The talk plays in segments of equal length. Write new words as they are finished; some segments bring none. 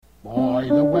Boy,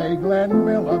 the way Glenn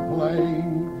Miller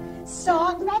played.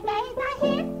 Songs that made the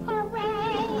hit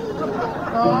parade.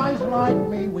 Guys like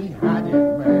me, we had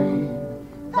it made.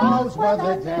 Those were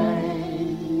the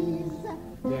days.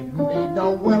 Didn't need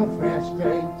no welfare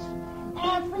state.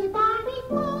 Everybody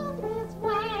pulled his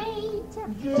weight.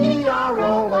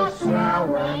 G.R.O.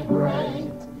 LaSalle and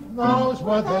great. Those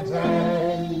were the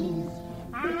days.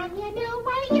 And you knew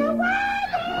where you were.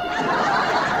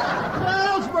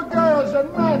 Girls were girls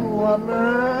and men were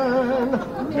men.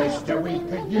 Mister, we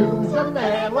could use a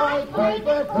man like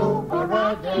Herbert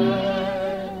Hoover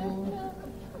again.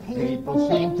 People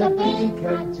seem to be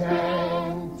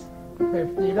content.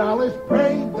 $50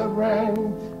 paid the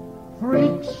rent.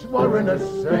 Freaks were in a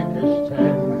circus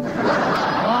tent.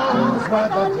 Those were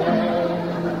the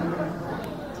days.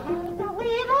 Take a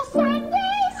little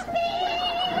Sunday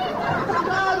spin.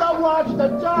 Gotta watch the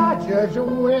Dodgers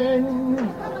win.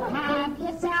 Have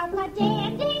yourself a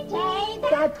dandy day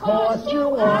That cost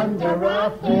you under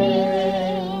a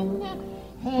fin.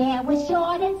 Hair was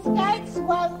short and skirts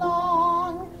were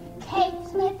long. Kate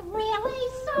Smith really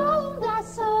sold a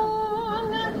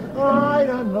song. I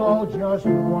don't know just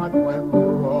what went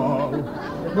wrong.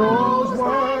 Those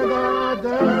were the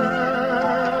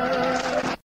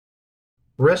days.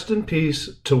 Rest in peace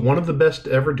to one of the best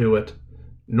to ever do it,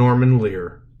 Norman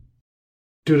Lear.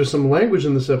 Due to some language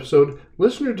in this episode,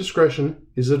 listener discretion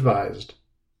is advised.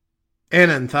 An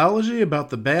anthology about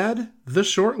the bad, the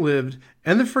short-lived,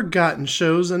 and the forgotten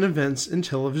shows and events in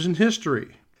television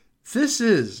history. This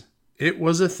is It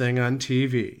Was a Thing on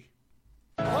TV.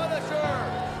 Punisher!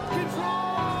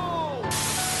 Control!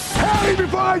 Tell me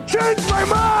before I change my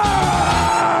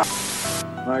mind!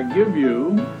 I give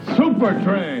you Super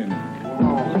Train.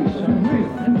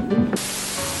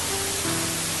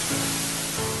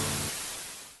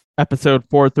 Episode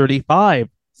 435,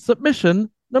 submission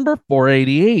number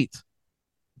 488.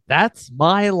 That's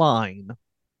My Line.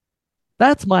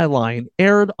 That's My Line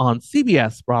aired on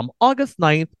CBS from August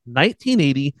 9th,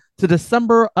 1980 to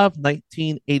December of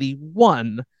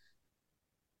 1981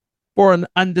 for an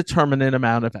undetermined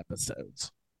amount of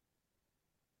episodes.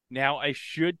 Now, I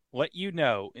should let you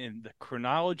know in the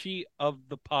chronology of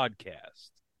the podcast,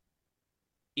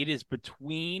 it is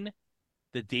between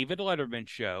the David Letterman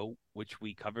show, which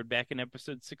we covered back in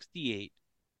episode 68,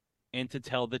 and To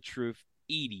Tell the Truth,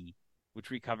 Edie, which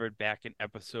we covered back in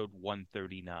episode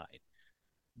 139.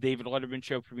 David Letterman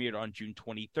show premiered on June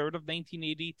 23rd of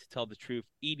 1980. To Tell the Truth,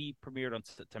 Edie premiered on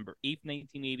September 8th,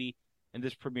 1980, and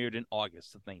this premiered in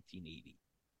August of 1980.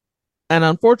 And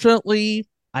unfortunately,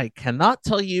 I cannot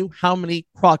tell you how many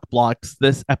crock blocks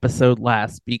this episode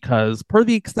lasts because, per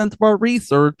the extent of our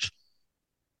research,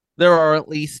 there are at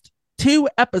least 2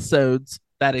 episodes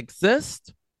that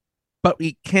exist, but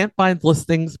we can't find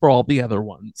listings for all the other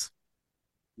ones.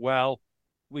 Well,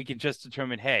 we can just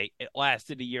determine, hey, it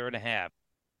lasted a year and a half.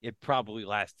 It probably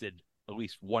lasted at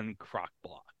least 1 crock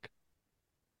block.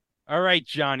 All right,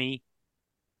 Johnny,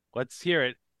 let's hear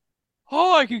it.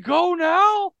 Oh, I can go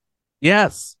now?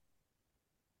 Yes.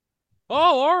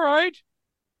 Oh, all right.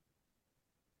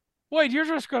 Wait, you're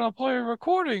just going to play a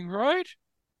recording, right?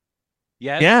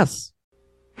 Yes. Yes.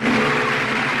 From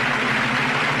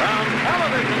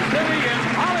Television City in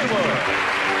Hollywood,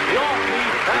 the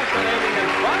offbeat, fascinating,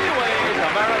 and funny ways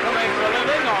America makes a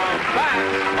living on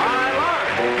That's My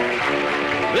Line.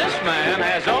 This man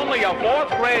has only a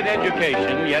 4th grade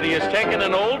education, yet he has taken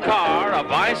an old car, a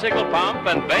bicycle pump,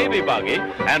 and baby buggy,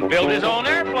 and built his own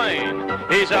airplane.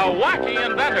 He's a wacky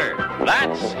inventor.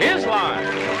 That's his line.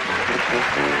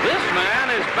 This man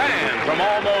is banned from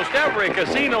almost every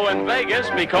casino in Vegas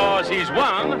because he's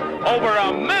won over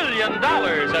 $1 million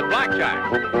at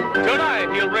blackjack.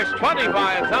 Tonight, he'll risk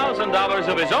 $25,000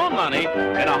 of his own money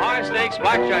in a high-stakes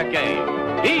blackjack game.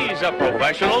 He's a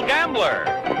professional gambler.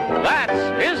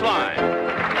 That's his line.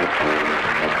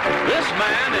 This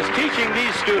man is teaching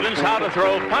these students how to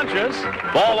throw punches,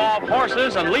 fall off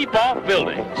horses, and leap off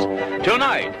buildings.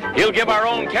 Tonight, he'll give our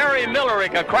own Kerry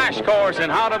Millerick a crash course in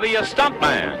how to be a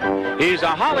stuntman. He's a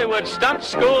Hollywood stunt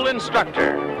school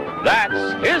instructor. That's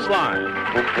his line.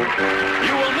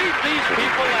 You will meet these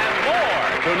people and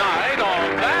more tonight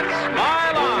on That's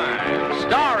My Line,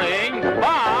 starring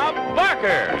Bob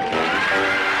Barker.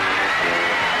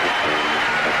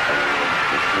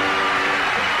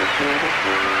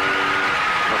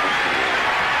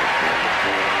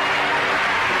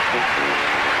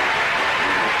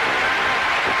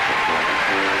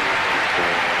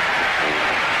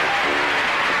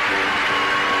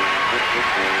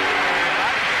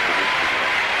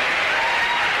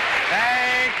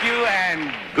 Thank you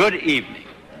and good evening.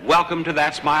 Welcome to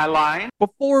That's My Line.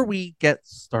 Before we get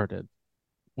started,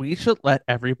 we should let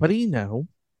everybody know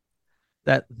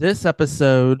that this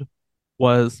episode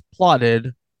was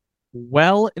plotted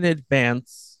well in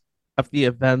advance of the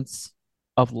events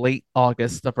of late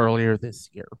August of earlier this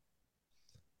year.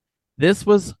 This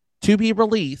was to be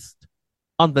released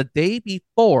on the day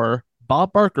before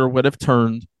Bob Barker would have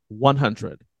turned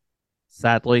 100.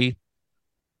 Sadly,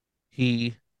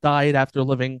 he died after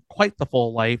living quite the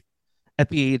full life at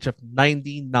the age of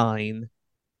 99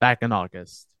 back in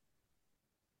August.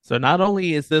 So not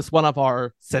only is this one of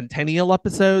our centennial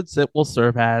episodes, it will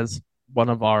serve as one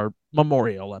of our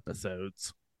memorial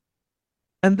episodes.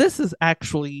 And this is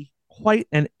actually quite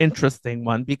an interesting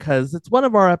one because it's one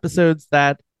of our episodes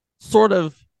that sort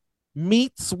of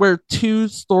meets where two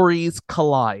stories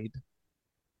collide.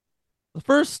 The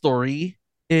first story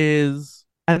is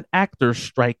an actors'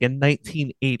 strike in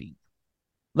 1980.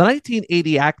 The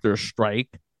 1980 actors'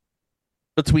 strike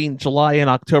between July and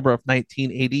October of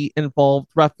 1980 involved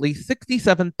roughly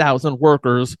 67,000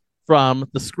 workers from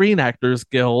the Screen Actors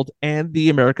Guild and the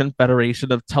American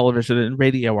Federation of Television and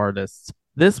Radio Artists.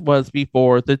 This was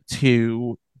before the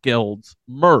two guilds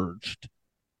merged.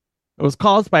 It was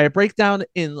caused by a breakdown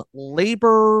in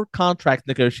labor contract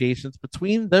negotiations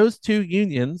between those two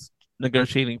unions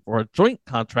negotiating for a joint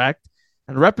contract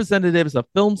and representatives of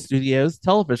film studios,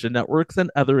 television networks, and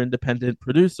other independent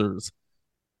producers,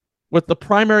 with the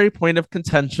primary point of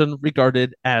contention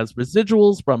regarded as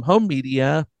residuals from home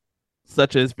media,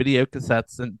 such as video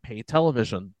cassettes and pay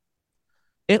television.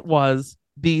 It was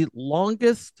the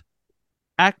longest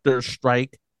actors'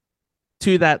 strike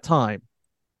to that time.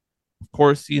 Of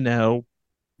course, you know,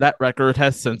 that record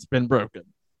has since been broken.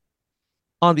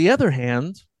 On the other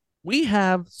hand, we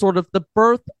have sort of the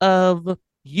birth of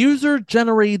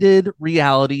user-generated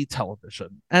reality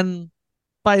television. And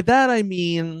by that, I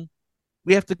mean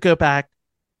we have to go back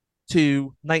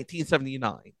to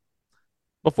 1979.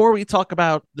 Before we talk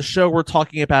about the show we're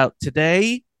talking about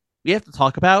today, we have to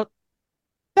talk about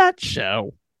that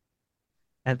show.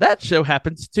 And that show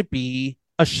happens to be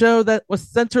a show that was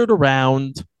centered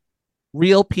around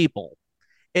real people.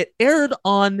 It aired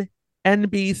on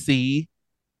NBC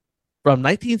from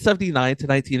 1979 to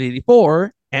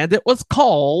 1984, and it was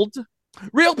called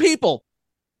Real People.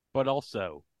 But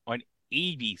also on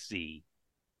ABC,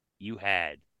 you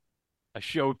had a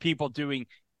show of people doing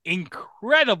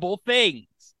incredible things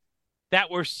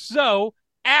that were so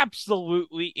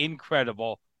absolutely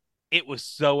incredible. It was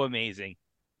so amazing.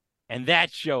 And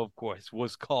that show, of course,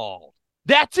 was called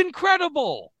That's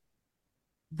Incredible.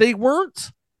 They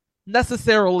weren't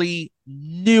necessarily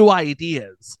new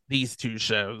ideas, these two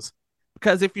shows.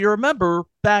 Because if you remember,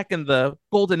 back in the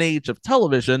golden age of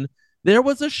television, there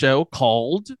was a show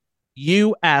called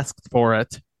You Asked For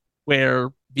It, where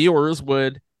viewers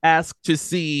would ask to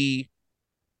see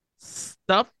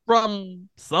stuff from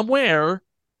somewhere,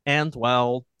 and,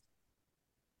 well,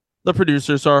 the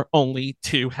producers are only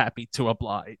too happy to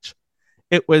oblige.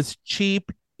 It was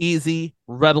cheap, easy,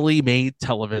 readily made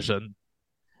television.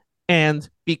 And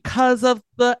because of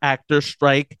the actors'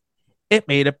 strike, it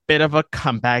made a bit of a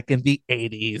comeback in the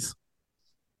 80s.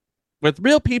 With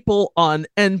Real People on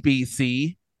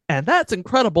NBC, and That's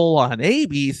Incredible on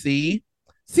ABC,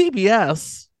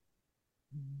 CBS,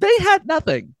 they had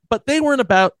nothing, but they weren't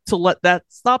about to let that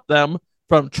stop them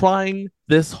from trying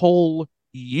this whole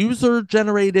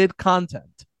user-generated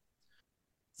content.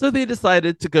 So they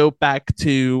decided to go back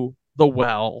to the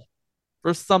well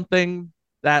for something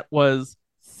that was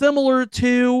similar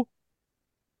to,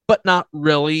 but not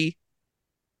really,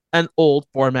 an old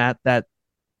format that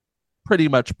pretty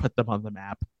much put them on the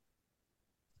map.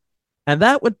 And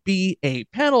that would be a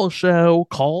panel show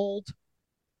called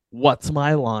What's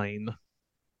My Line?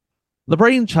 The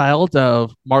brainchild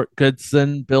of Mark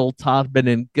Goodson, Bill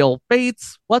Todman, and Gil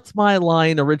Bates, What's My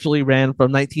Line originally ran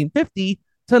from 1950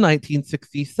 to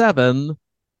 1967,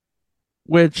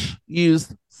 which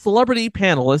used celebrity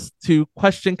panelists to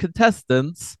question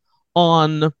contestants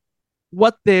on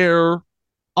what their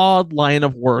odd line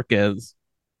of work is.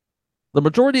 The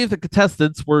majority of the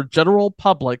contestants were general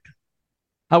public.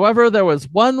 However, there was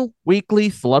one weekly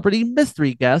celebrity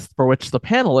mystery guest for which the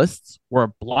panelists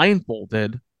were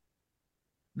blindfolded.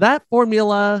 That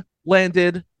formula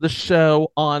landed the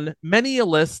show on many a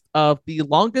list of the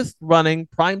longest running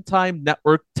primetime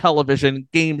network television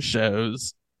game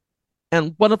shows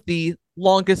and one of the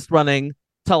longest running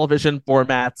television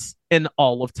formats in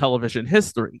all of television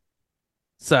history.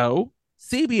 So,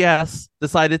 CBS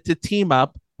decided to team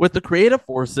up with the creative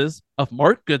forces of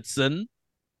Mark Goodson,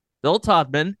 Bill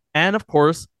Todman, and of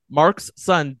course, Mark's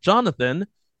son, Jonathan,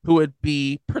 who would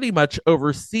be pretty much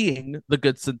overseeing the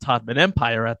Goodson Todman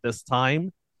empire at this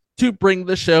time, to bring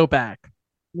the show back.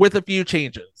 with a few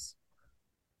changes.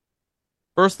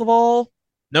 First of all,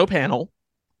 no panel.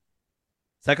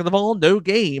 Second of all, no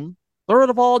game. Third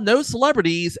of all, no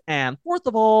celebrities. And fourth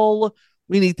of all,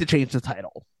 we need to change the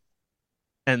title.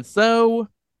 And so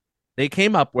they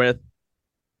came up with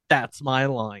That's My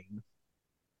Line.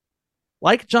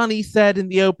 Like Johnny said in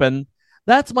the open,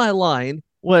 That's My Line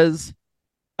was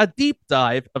a deep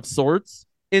dive of sorts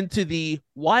into the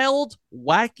wild,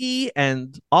 wacky,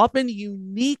 and often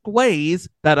unique ways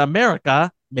that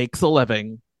America makes a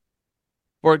living.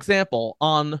 For example,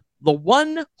 on the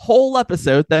one whole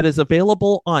episode that is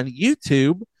available on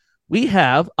YouTube, we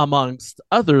have, amongst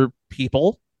other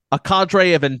people, a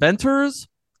cadre of inventors,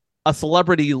 a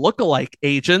celebrity look-alike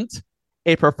agent,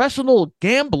 a professional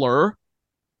gambler,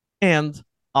 and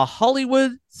a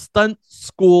Hollywood stunt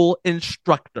school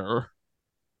instructor.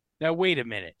 Now, wait a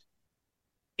minute.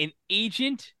 An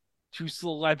agent to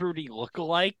celebrity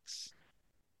lookalikes?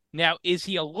 Now, is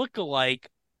he a lookalike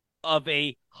of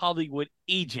a Hollywood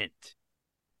agent?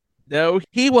 No,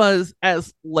 he was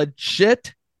as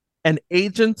legit an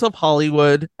agent of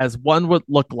Hollywood as one would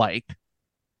look like.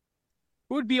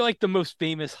 Who would be like the most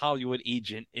famous Hollywood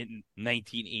agent in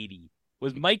 1980?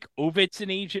 Was Mike Ovitz an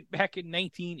agent back in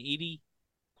 1980?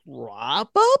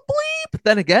 Probably, but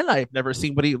then again, I've never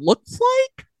seen what he looks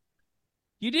like.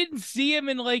 You didn't see him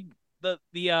in like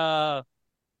the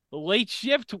Late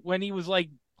Shift when he was like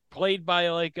played by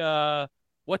like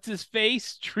what's his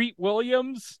face? Treat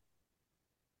Williams?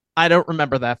 I don't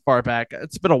remember that far back.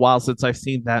 It's been a while since I've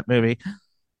seen that movie.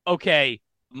 Okay,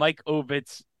 Mike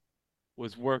Ovitz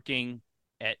was working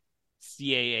at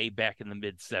CAA back in the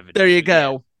mid-70s. There you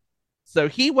go. Yeah. So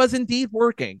he was indeed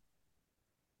working.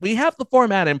 We have the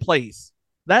format in place.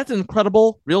 That's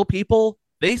incredible. Real people,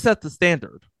 they set the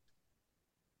standard.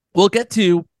 We'll get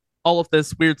to all of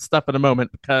this weird stuff in a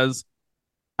moment because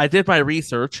I did my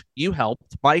research. You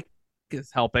helped. Mike is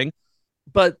helping.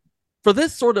 But for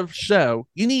this sort of show,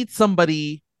 you need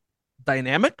somebody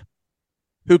dynamic,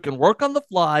 who can work on the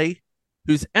fly,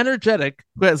 who's energetic,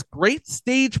 who has great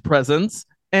stage presence,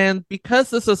 and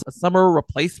because this is a summer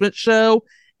replacement show,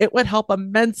 it would help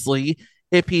immensely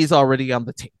if he's already on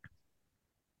the team.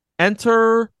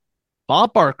 Enter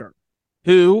Bob Barker,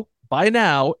 who by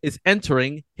now is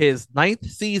entering his 9th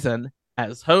season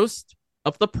as host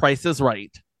of The Price is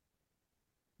Right.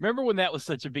 Remember when that was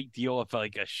such a big deal if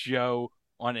like a show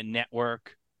on a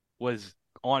network was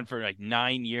on for like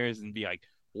 9 years and be like,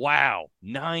 wow,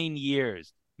 9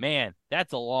 years. Man,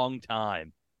 that's a long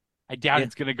time. I doubt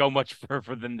it's going to go much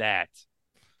further than that.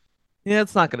 Yeah,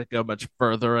 it's not going to go much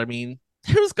further. I mean,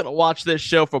 who's going to watch this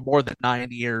show for more than 9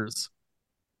 years?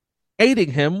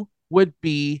 Aiding him would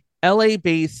be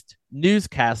LA-based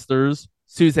newscasters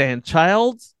Suzanne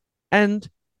Childs and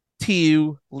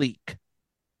Tiu Leek,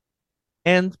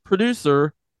 and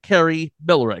producer Carrie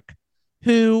Millerick,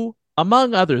 who,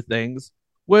 among other things,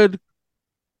 would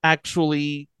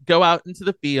actually go out into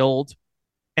the field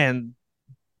and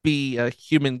be a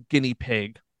human guinea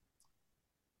pig.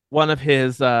 One of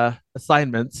his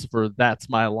assignments for That's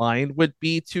My Line would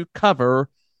be to cover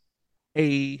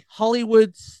a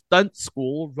Hollywood stunt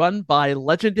school run by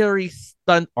legendary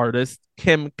stunt artist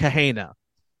Kim Kahana.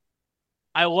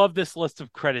 I love this list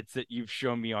of credits that you've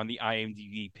shown me on the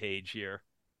IMDb page here.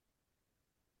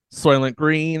 Soylent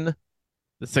Green,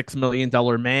 The $6 Million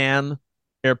Man,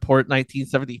 Airport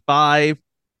 1975,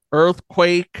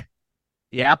 Earthquake,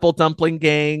 The Apple Dumpling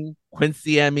Gang,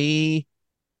 Quincy M.E.,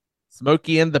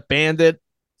 Smokey and the Bandit,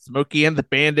 Smokey and the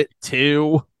Bandit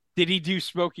 2. Did he do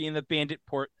Smokey and the Bandit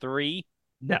Part 3?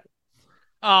 No.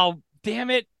 Oh, damn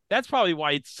it. That's probably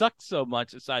why it sucks so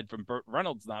much, aside from Burt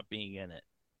Reynolds not being in it.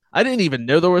 I didn't even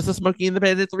know there was a Smokey and the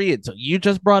Bandit 3 until you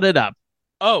just brought it up.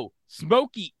 Oh,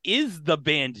 Smokey is the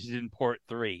bandit in Part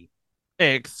 3.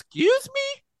 Excuse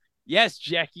me? Yes,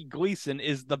 Jackie Gleason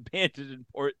is the bandit in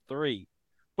Part 3.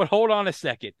 But hold on a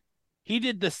second. He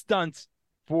did the stunts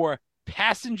for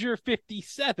Passenger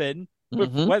 57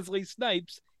 with Wesley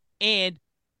Snipes and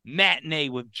Matinee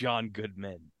with John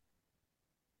Goodman.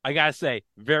 I gotta say,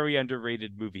 very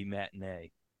underrated movie,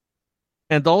 Matinee.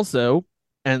 And also,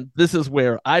 and this is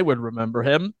where I would remember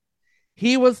him,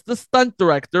 he was the stunt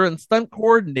director and stunt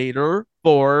coordinator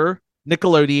for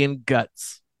Nickelodeon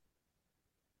Guts.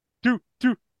 Do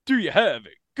you have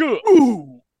it? Good.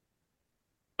 Ooh.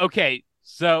 Okay,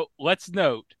 so let's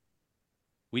note,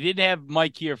 we didn't have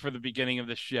Mike here for the beginning of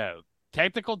the show.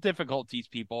 Technical difficulties,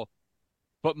 people.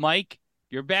 But Mike,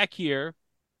 you're back here.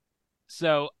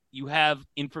 So you have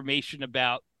information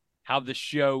about how the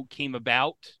show came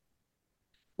about?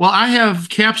 Well, I have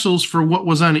capsules for what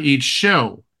was on each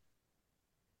show.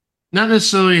 Not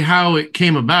necessarily how it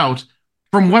came about,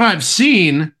 from what I've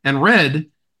seen and read,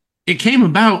 it came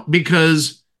about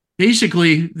because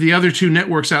basically the other two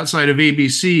networks outside of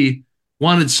ABC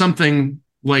wanted something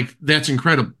like That's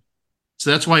Incredible.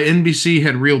 So that's why NBC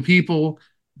had Real People.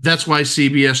 That's why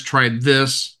CBS tried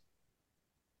this.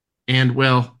 And,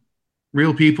 well,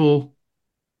 Real People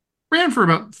ran for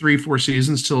about 3-4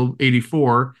 seasons till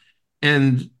 84.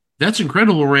 And That's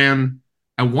Incredible ran,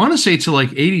 I want to say, till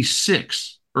like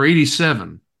 86 or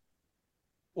 87.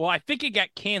 Well, I think it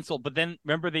got canceled, but then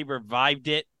remember they revived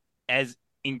it as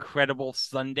Incredible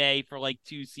Sunday for like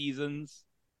 2 seasons.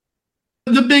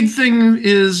 The big thing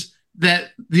is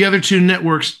that the other two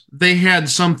networks, they had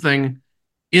something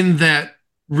in that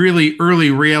really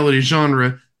early reality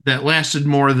genre that lasted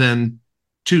more than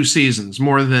 2 seasons,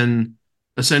 more than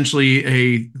essentially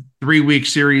a 3-week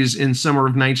series in summer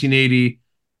of 1980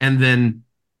 and then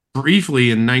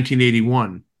briefly in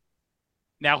 1981.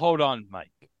 Now, hold on,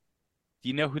 Mike. Do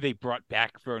you know who they brought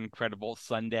back for Incredible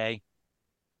Sunday?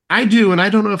 I do, and I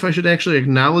don't know if I should actually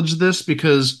acknowledge this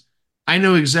because I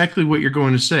know exactly what you're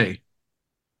going to say.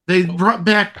 They brought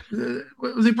back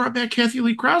Kathy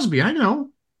Lee Crosby. I know.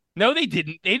 No, they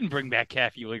didn't. They didn't bring back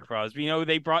Kathy Lee Crosby. You know who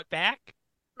they brought back?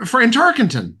 Fran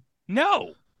Tarkenton.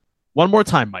 No. One more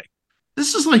time, Mike.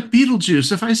 This is like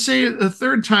Beetlejuice. If I say it a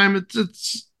third time,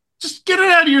 it's just get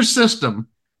it out of your system.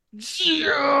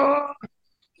 John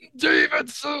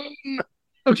Davidson.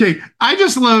 Okay, I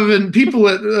just love, and people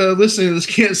that listening to this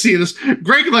can't see this.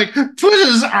 Greg like put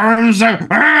his arms out,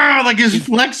 like he's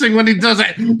flexing when he does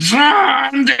it.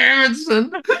 John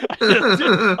Davidson.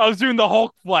 I was doing the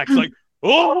Hulk flex, like,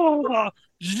 oh,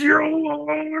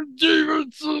 John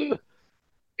Davidson.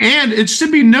 And it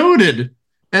should be noted,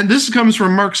 and this comes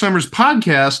from Mark Summers'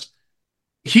 podcast,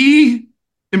 he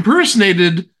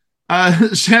impersonated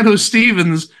Shadoe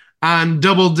Stevens on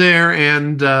Double Dare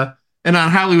and on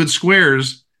Hollywood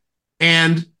Squares,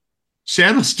 and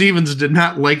Shadoe Stevens did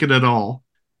not like it at all.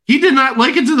 He did not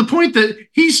like it to the point that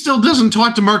he still doesn't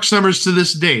talk to Mark Summers to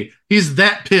this day. He's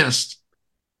that pissed.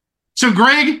 So,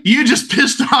 Greg, you just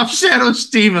pissed off Shadoe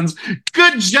Stevens.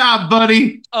 Good job,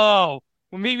 buddy. Oh,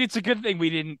 well, maybe it's a good thing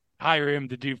we didn't hire him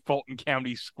to do Fulton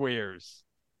County Squares.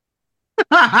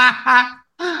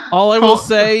 All I will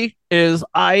say is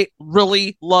I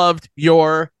really loved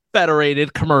your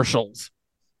Federated commercials.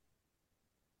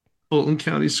 Fulton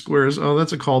County Squares. Oh,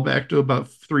 that's a callback to about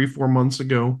 3-4 months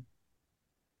ago.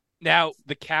 Now,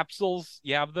 the capsules,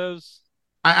 you have those?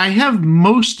 I have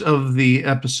most of the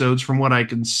episodes from what I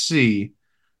can see.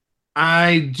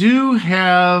 I do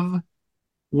have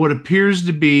what appears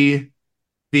to be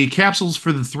the capsules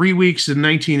for the 3 weeks in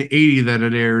 1980 that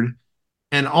it aired,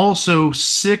 and also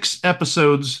 6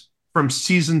 episodes from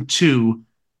season 2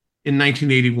 in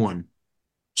 1981.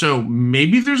 So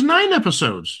maybe there's 9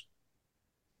 episodes.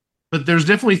 But there's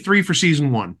definitely 3 for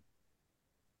season 1.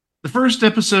 The first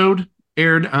episode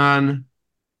aired on,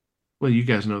 well, you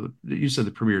guys know, you said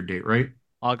the premiere date, right?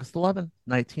 August 11th,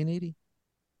 1980.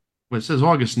 Well, it says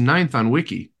August 9th on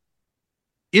Wiki.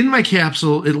 In my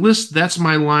capsule, it lists That's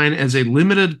My Line as a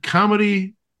limited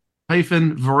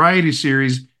comedy-variety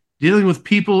series dealing with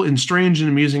people in strange and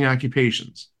amusing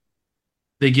occupations.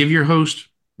 They give your host,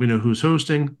 we know who's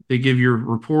hosting. They give your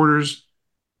reporters,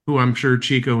 who I'm sure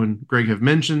Chico and Greg have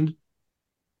mentioned.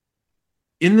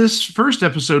 In this first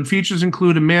episode, features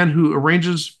include a man who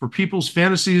arranges for people's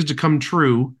fantasies to come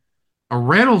true, a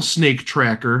rattlesnake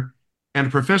tracker, and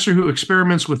a professor who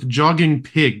experiments with jogging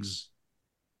pigs.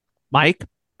 Mike,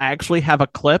 I actually have a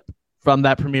clip from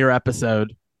that premiere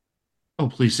episode. Oh,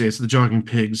 please say it's the jogging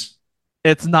pigs.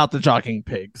 It's not the jogging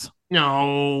pigs.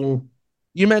 No.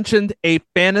 You mentioned a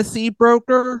fantasy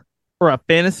broker or a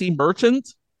fantasy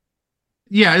merchant?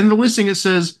 Yeah, in the listing it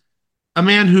says a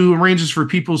man who arranges for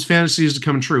people's fantasies to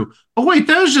come true. Oh, wait,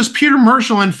 that was just Peter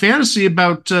Marshall on Fantasy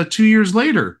about 2 years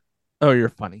later. Oh, you're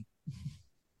funny.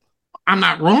 I'm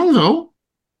not wrong, though.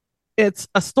 It's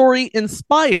a story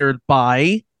inspired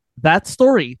by that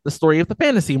story, the story of the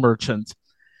fantasy merchant.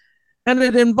 And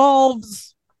it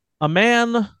involves a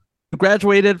man who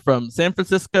graduated from San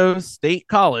Francisco State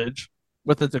College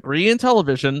with a degree in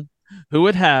television who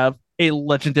would have a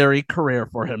legendary career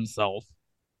for himself.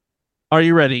 Are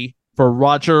you ready for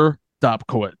Roger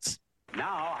Dobkowitz?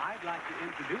 Now, I'd like to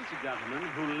introduce a gentleman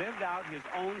who lived out his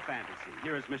own fantasy.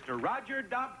 Here is Mr. Roger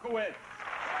Dobkowitz.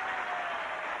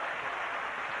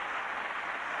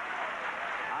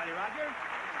 Howdy, Roger.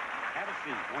 Have a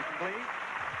seat, won't you, please?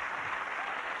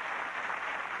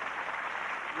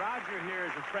 Roger here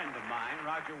is a friend of mine.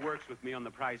 Roger works with me on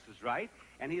The Price is Right,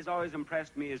 and he's always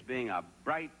impressed me as being a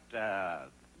bright,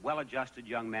 well-adjusted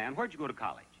young man. Where'd you go to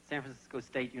college? San Francisco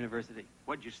State University.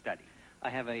 What'd you study? I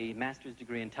have a master's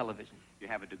degree in television. You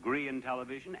have a degree in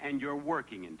television, and you're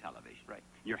working in television. Right.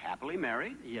 You're happily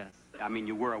married. Yes. I mean,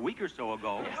 you were a week or so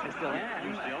ago. Yes, I still am.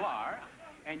 You still are.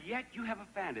 And yet you have a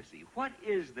fantasy. What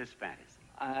is this fantasy?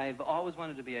 I've always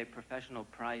wanted to be a professional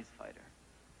prize fighter.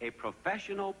 A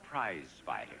professional prize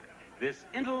fighter. This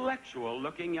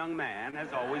intellectual-looking young man has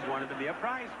always wanted to be a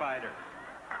prize fighter.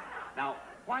 Now,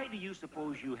 why do you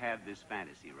suppose you have this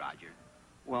fantasy, Roger?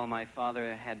 Well, my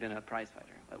father had been a prize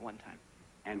fighter at one time.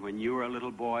 And when you were a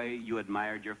little boy, you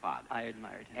admired your father? I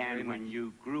admired him very And when much.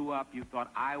 you grew up, you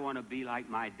thought, I want to be like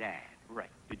my dad. Right.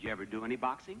 Did you ever do any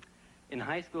boxing? In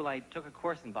high school, I took a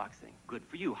course in boxing. Good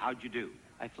for you. How'd you do?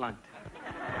 I flunked.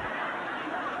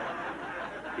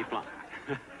 He flunked.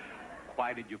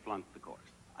 Why did you flunk the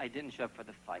course? I didn't show up for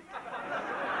the fight.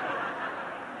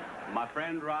 My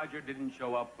friend Roger didn't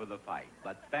show up for the fight,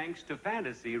 but thanks to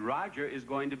fantasy, Roger is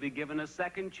going to be given a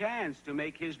second chance to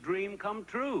make his dream come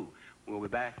true. We'll be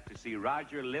back to see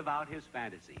Roger live out his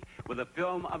fantasy with a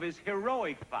film of his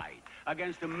heroic fight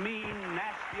against a mean,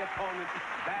 nasty opponent,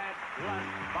 Bad Blood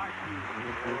Barton,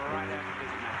 right after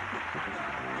this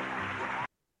match.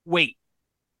 Wait,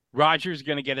 Roger's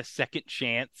going to get a second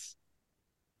chance?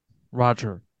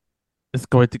 Roger is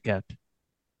going to get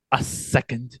a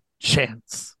second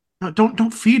chance. No,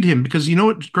 don't feed him, because you know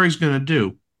what Greg's going to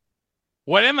do.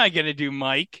 What am I going to do,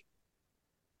 Mike?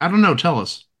 I don't know. Tell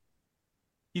us.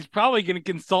 He's probably going to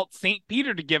consult St.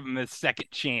 Peter to give him a second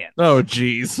chance. Oh,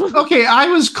 jeez. Okay, I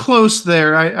was close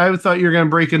there. I thought you were going to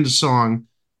break into song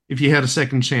if you had a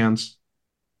second chance.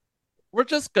 We're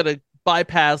just going to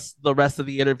bypass the rest of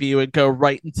the interview and go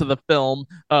right into the film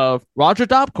of Roger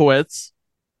Dobkowitz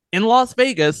in Las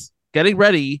Vegas getting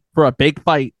ready for a big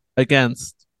fight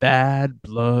against Bad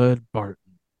Blood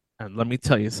Barton. And let me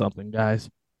tell you something, guys.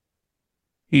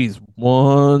 He's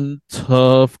one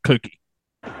tough cookie.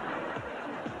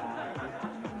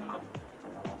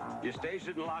 You're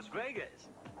stationed in Las Vegas.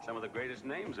 Some of the greatest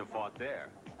names have fought there.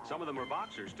 Some of them were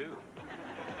boxers, too.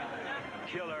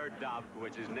 Killer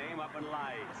Dobkowitz's name up in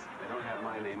lights. They don't have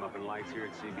my name up in lights here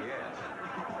at CBS.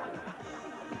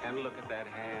 And look at that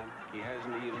hand. He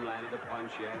hasn't even landed a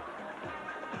punch yet.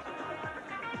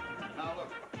 Now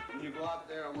look, when you go out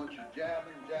there, I want you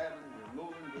jabbing, you're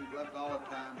moving, we've left all the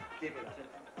time. Keep it.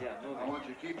 Yeah, moving. I want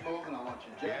you to keep moving, I want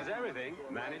you He jabbing. has everything.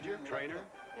 Manager, trainer,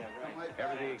 Yeah, right.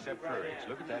 everything except courage.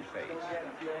 Look at that face.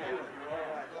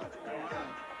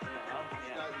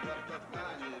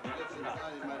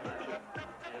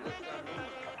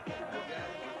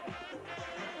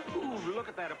 Ooh, look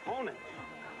at that opponent.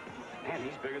 Man,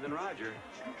 he's bigger than Roger.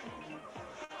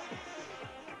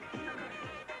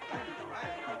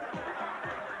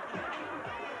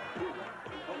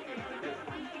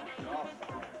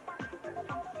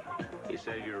 He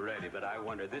says you're ready, but I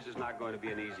wonder, this is not going to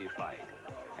be an easy fight.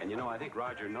 And you know, I think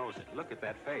Roger knows it. Look at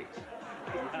that face.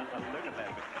 Look at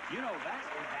that. You know, that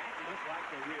looks like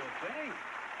the real thing.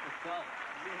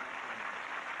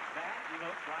 That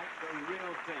looks like the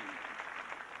real thing.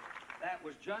 That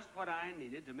was just what I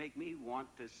needed to make me want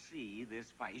to see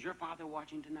this fight. Is your father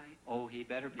watching tonight? Oh, he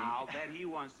better be. I'll bet he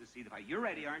wants to see the fight. You're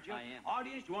ready, aren't you? I am.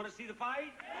 Audience, you want to see the fight?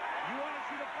 You want to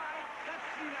see the fight? Let's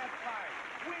see that fight.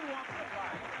 We want the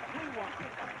fight. We want the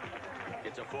fight.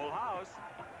 It's a full house.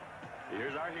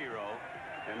 Here's our hero.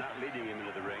 They're not leading him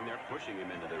into the ring. They're pushing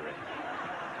him into the ring.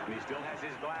 And he still has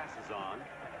his glasses on.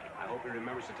 I hope he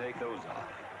remembers to take those off.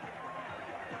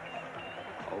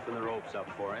 Open the ropes up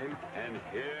for him, and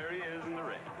here he is in the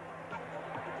ring.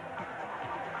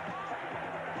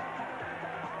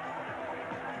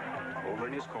 Over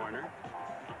in his corner,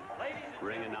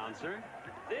 ring announcer.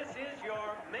 This is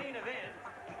your main event.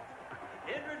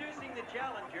 Introducing the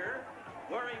challenger,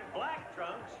 wearing black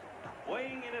trunks,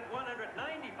 weighing in at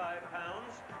 195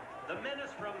 pounds, the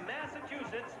menace from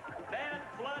Massachusetts, Bad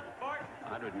Blood Barton.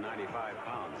 195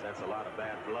 pounds, that's a lot of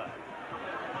bad blood.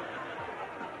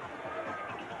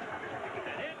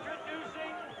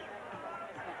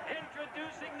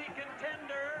 Introducing the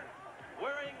contender,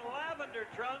 wearing lavender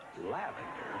trunks.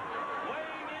 Lavender?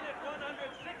 Weighing in at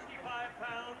 165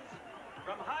 pounds,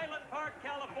 from Highland Park,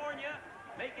 California,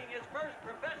 making his first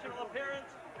professional appearance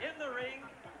in the ring,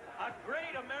 a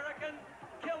great American,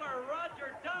 Killer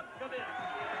Roger Dobkowitz.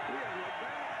 He doesn't look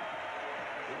bad.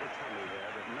 He looks tummy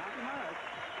there, but not much.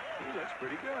 He looks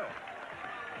pretty good.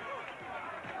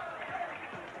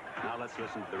 Now let's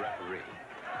listen to the referee.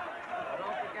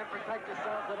 Don't forget, protect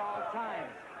yourselves at all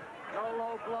times. No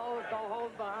low blows, no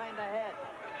holds behind the head.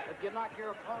 If you knock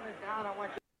your opponent down, I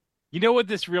want you... You know what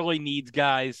this really needs,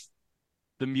 guys?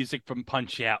 The music from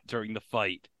Punch-Out during the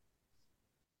fight.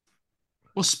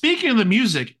 Well, speaking of the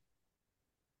music,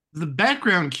 the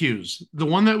background cues, the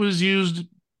one that was used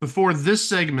before this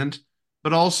segment,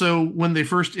 but also when they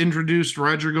first introduced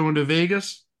Roger going to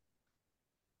Vegas,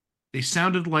 they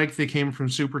sounded like they came from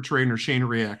Super Train or Chain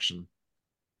Reaction.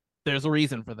 There's a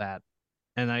reason for that,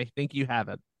 and I think you have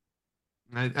it.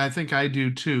 I think I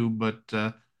do too, but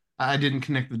I didn't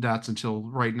connect the dots until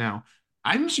right now.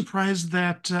 I'm surprised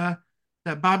that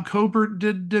Bob Cobert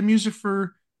did music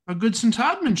for a Goodson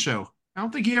Todman show. I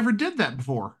don't think he ever did that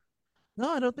before. No,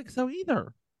 I don't think so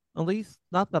either. At least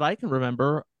not that I can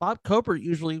remember. Bob Cobert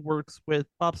usually works with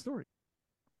Bob Stewart.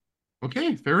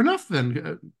 Okay, fair enough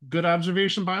then. Good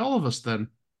observation by all of us then.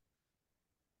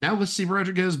 Now let's see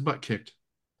Roger get his butt kicked.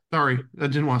 Sorry, I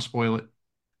didn't want to spoil it.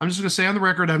 I'm just going to say on the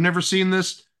record, I've never seen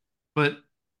this, but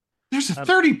there's a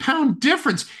 30-pound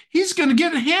difference. He's going to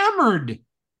get hammered.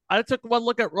 I took one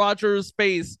look at Roger's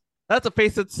face. That's a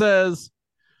face that says,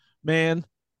 man,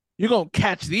 you're going to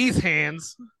catch these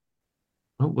hands.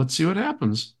 Well, let's see what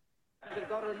happens.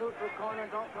 Go to the neutral corner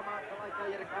and don't come out till I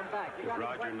tell you to come back. If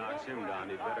Roger knocks him down,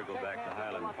 he'd better go back to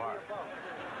Highland Park.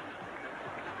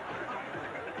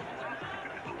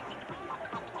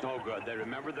 Oh, good. They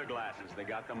remembered their glasses. They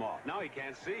got them off. Now he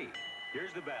can't see.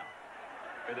 Here's the bell.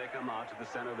 Here they come out to the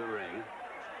center of the ring.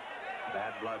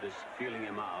 Bad Blood is feeling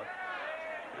him out.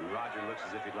 And Roger looks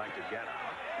as if he'd like to get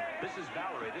out. This is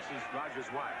Valerie. This is Roger's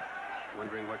wife.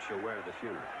 Wondering what she'll wear to the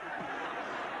funeral.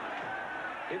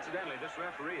 Incidentally, this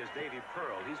referee is Davy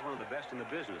Pearl. He's one of the best in the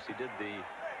business. He did the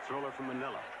Thriller from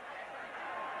Manila.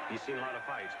 He's seen a lot of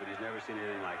fights, but he's never seen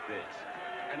anything like this.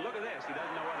 And look at this. He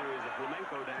doesn't know whether he's a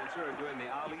flamenco dancer or doing the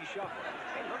Ali shuffle.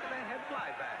 Hey, look at that head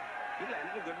fly back. He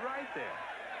landed a good right there.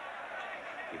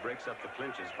 He breaks up the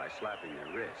clinches by slapping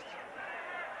their wrists.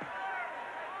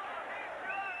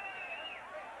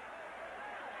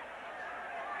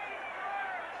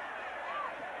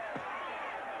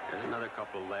 There's another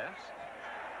couple lefts.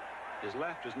 His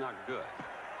left is not good,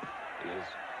 and his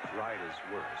right is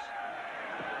worse.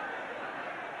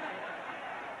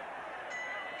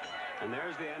 And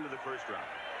there's the end of the first round.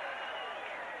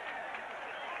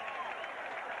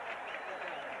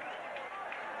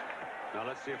 Now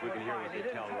let's see if we can hear what they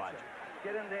tell Roger.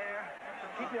 Get in there.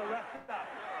 Keep your left up.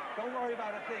 Don't worry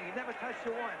about a thing. He never touched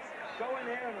you once. Go in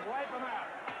there and wipe him out.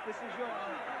 This is your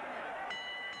round.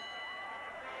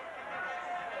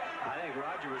 I think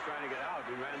Roger was trying to get out.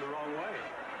 He ran the wrong way.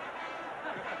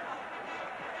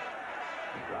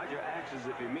 Roger acts as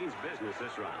if he means business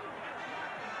this round.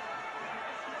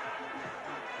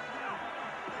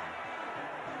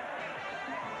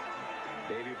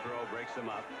 Davy Pearl breaks him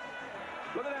up.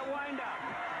 Look at that wind-up.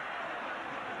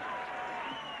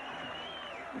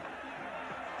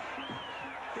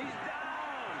 He's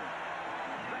down.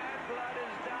 Bad Blood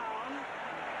is down.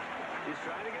 He's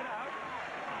trying to get out.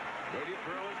 Davy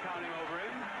Pearl is counting over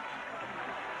him.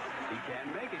 He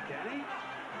can't make it, can he?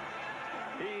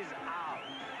 He's out.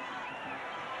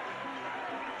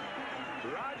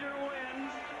 Roger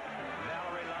wins.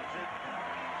 Valerie loves it.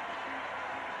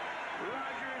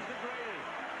 Roger is the greatest.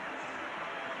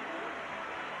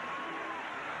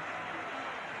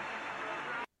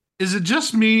 Is it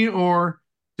just me, or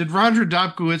did Roger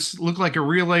Dobkowitz look like a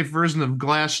real-life version of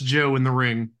Glass Joe in the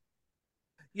ring?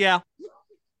 Yeah.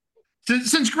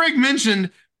 Since Greg mentioned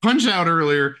Punch-Out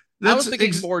earlier, I was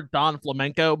thinking more Don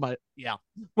Flamenco, but yeah.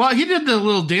 Well, he did the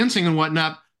little dancing and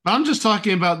whatnot, but I'm just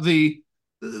talking about the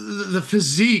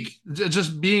physique,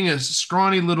 just being a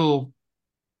scrawny little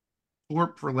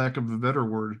twerp, for lack of a better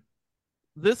word.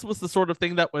 This was the sort of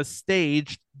thing that was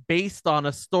staged based on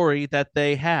a story that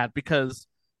they had, because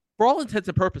for all intents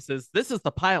and purposes, this is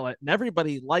the pilot, and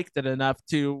everybody liked it enough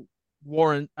to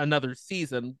warrant another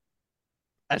season,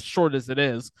 as short as it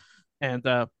is. And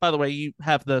by the way, you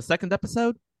have the second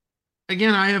episode?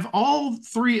 Again, I have all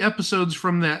 3 episodes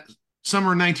from that summer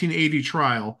 1980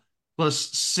 trial,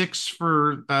 plus 6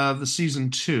 for the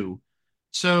season 2.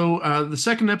 So the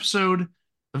second episode,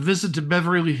 a visit to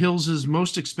Beverly Hills'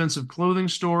 most expensive clothing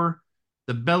store,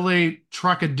 the Belle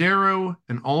Trocadero,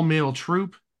 an all-male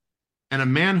troupe, and a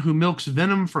man who milks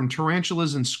venom from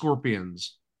tarantulas and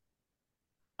scorpions.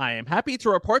 I am happy to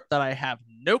report that I have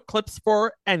no clips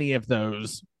for any of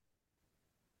those.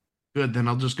 Good, then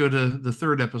I'll just go to the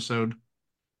third episode.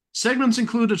 Segments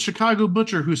include a Chicago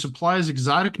butcher who supplies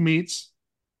exotic meats,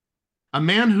 a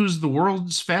man who's the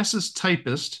world's fastest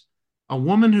typist, a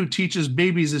woman who teaches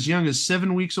babies as young as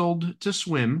 7 weeks old to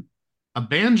swim, a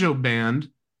banjo band,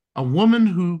 a woman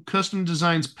who custom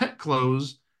designs pet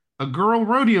clothes, a girl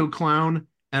rodeo clown,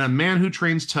 and a man who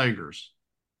trains tigers.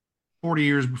 40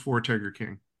 years before Tiger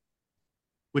King,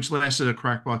 which lasted a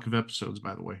crack block of episodes,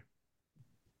 by the way.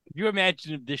 Can you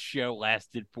imagine if this show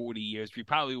lasted 40 years? We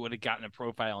probably would have gotten a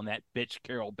profile on that bitch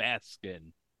Carol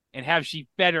Baskin and have she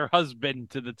fed her husband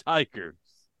to the tigers.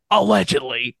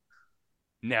 Allegedly.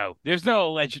 No, there's no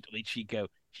allegedly, Chico.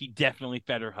 She definitely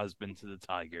fed her husband to the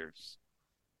tigers.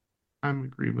 I'm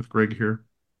agreeing with Greg here.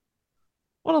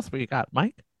 What else we got,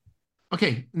 Mike?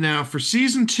 Okay, now for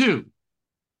season 2,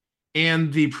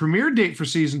 and the premiere date for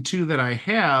season 2 that I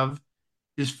have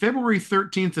is February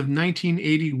 13th of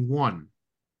 1981.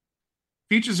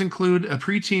 Features include a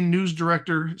preteen news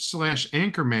director /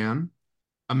 anchorman,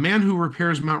 a man who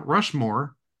repairs Mount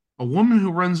Rushmore, a woman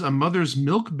who runs a mother's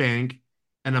milk bank,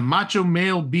 and a macho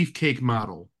male beefcake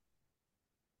model.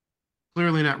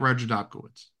 Clearly not Roger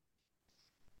Dobkowitz.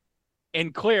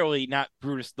 And clearly not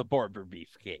Brutus the Barber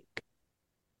Beefcake.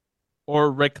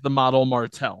 Or Rick the Model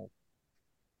Martel.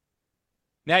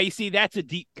 Now, you see, that's a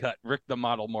deep cut, Rick the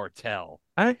Model Martel.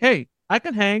 Hey, I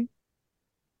can hang.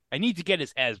 I need to get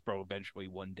his Hasbro eventually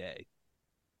one day.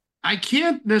 I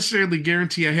can't necessarily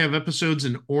guarantee I have episodes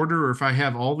in order or if I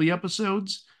have all the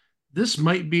episodes. This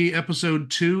might be episode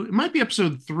 2. It might be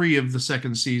episode 3 of the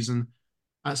second season.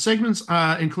 Segments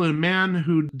include a man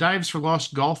who dives for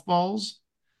lost golf balls,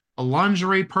 a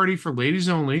lingerie party for ladies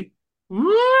only,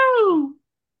 woo,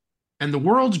 and the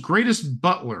world's greatest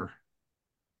butler.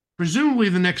 Presumably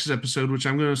the next episode, which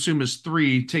I'm going to assume is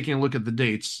 3, taking a look at the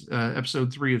dates,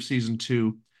 episode 3 of season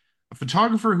 2. A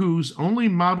photographer whose only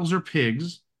models are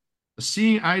pigs, a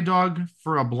seeing eye dog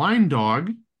for a blind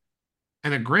dog,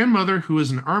 and a grandmother who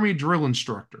is an army drill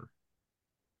instructor.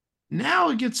 Now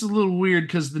it gets a little weird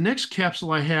because the next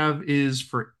capsule I have is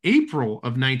for April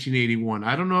of 1981.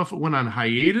 I don't know if it went on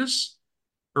hiatus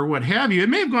or what have you. It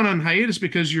may have gone on hiatus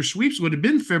because your sweeps would have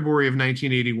been February of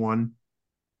 1981.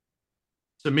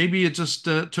 So maybe it just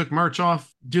took March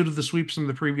off due to the sweeps from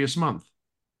the previous month.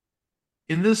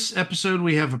 In this episode,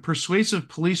 we have a persuasive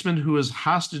policeman who is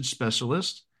hostage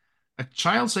specialist, a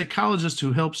child psychologist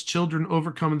who helps children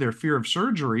overcome their fear of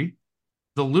surgery,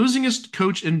 the losingest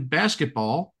coach in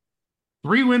basketball,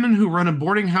 3 women who run a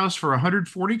boarding house for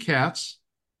 140 cats,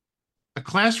 a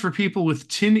class for people with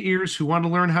tin ears who want to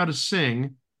learn how to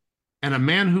sing, and a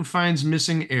man who finds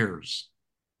missing heirs.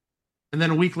 And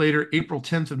then a week later, April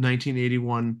 10th of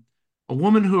 1981, a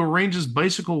woman who arranges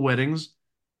bicycle weddings,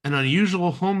 an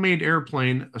unusual homemade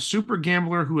airplane, a super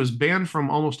gambler who is banned from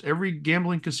almost every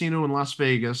gambling casino in Las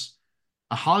Vegas,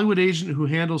 a Hollywood agent who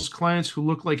handles clients who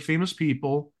look like famous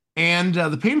people, and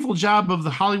the painful job of the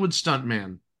Hollywood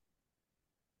stuntman.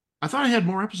 I thought I had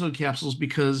more episode capsules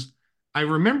because I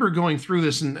remember going through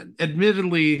this, and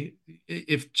admittedly,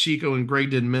 if Chico and Greg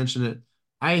didn't mention it,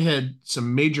 I had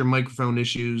some major microphone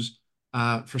issues.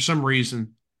 For some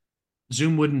reason,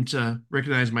 Zoom wouldn't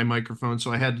recognize my microphone,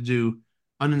 so I had to do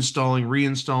uninstalling,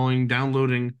 reinstalling,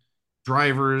 downloading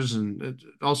drivers, and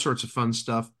all sorts of fun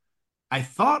stuff. I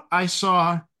thought I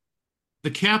saw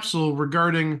the capsule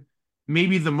regarding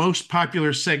maybe the most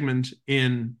popular segment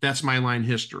in That's My Line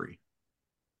history.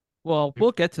 Well,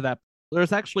 we'll get to that.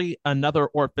 There's actually another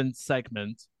orphan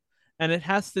segment, and it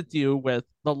has to do with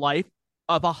the life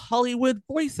of a Hollywood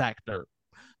voice actor.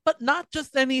 But not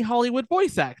just any Hollywood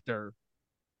voice actor.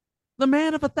 The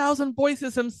man of 1,000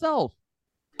 voices himself.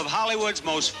 Of Hollywood's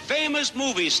most famous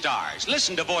movie stars.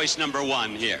 Listen to voice number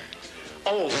 1 here.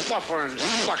 Oh, fluffer and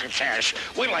succotash.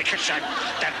 Wait till I catch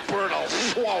that bird, I'll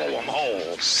swallow him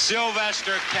whole.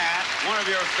 Sylvester Cat, one of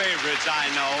your favorites, I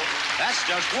know. That's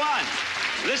just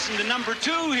 1. Listen to number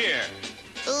 2 here.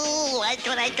 Oh, I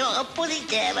thought I saw a pudding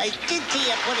there. I did see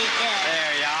a pudding there.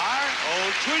 There you are.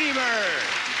 Old Tweety Bird.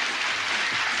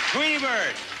 Tweety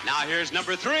Bird. Now here's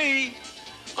number 3.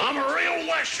 I'm a real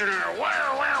Westerner. Where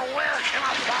can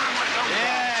I find myself?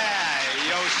 Yeah,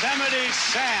 Yosemite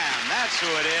Sam. That's who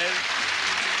it is.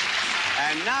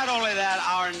 And not only that,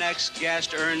 our next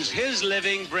guest earns his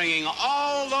living bringing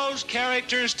all those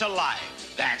characters to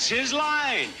life. That's his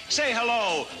line. Say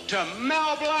hello to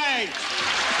Mel Blanc.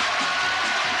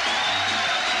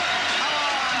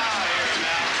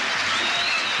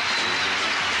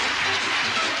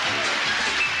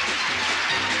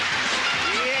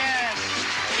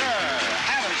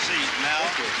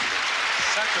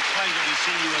 Such a pleasure to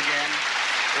see you again.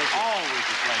 Always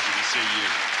a pleasure to see you.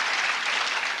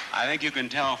 I think you can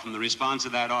tell from the response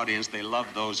of that audience they love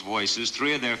those voices,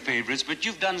 3 of their favorites, but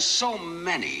you've done so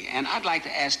many, and I'd like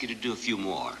to ask you to do a few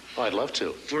more. Oh, I'd love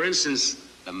to. For instance,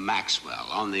 the Maxwell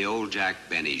on the old Jack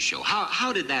Benny show.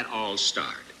 How did that all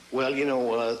start? Well, you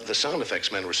know, the sound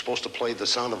effects men were supposed to play the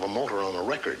sound of a motor on a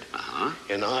record. Uh-huh.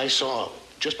 And I saw,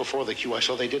 just before the cue, I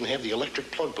saw they didn't have the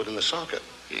electric plug put in the socket.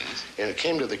 Yes. And it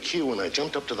came to the cue, and I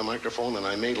jumped up to the microphone, and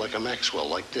I made like a Maxwell,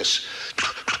 like this.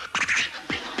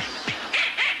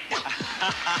 One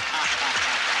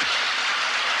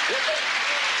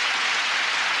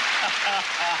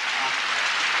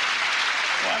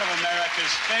of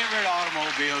America's favorite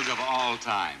automobiles of all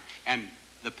time. And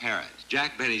the parrot,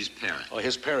 Jack Benny's parrot. Oh,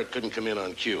 his parrot couldn't come in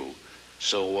on cue.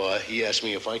 So he asked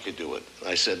me if I could do it.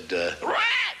 I said,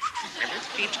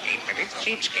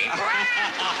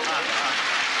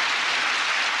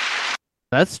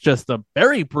 That's just a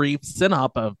very brief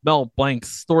synop of Mel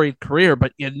Blanc's storied career,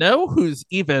 but you know who's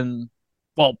even,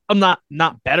 well, I'm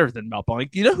not better than Mel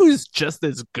Blanc. You know who's just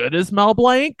as good as Mel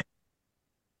Blanc?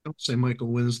 Don't say Michael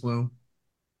Winslow.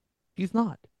 He's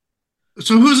not.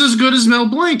 So who's as good as Mel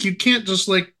Blanc? You can't just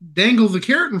like dangle the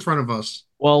carrot in front of us.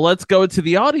 Well, let's go to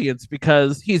the audience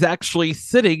because he's actually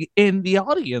sitting in the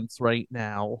audience right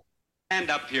now. Stand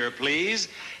up here, please.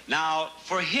 Now,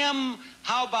 for him,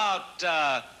 how about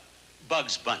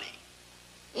Bugs Bunny?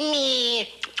 Me.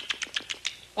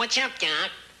 What's up,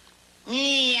 Doc?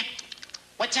 Me.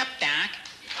 What's up, Doc?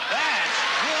 That's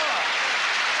good.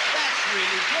 That's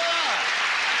really good.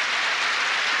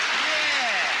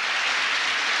 Yeah.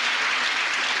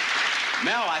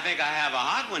 Mel, I think I have a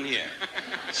hot one here.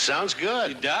 Sounds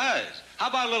good. It does. How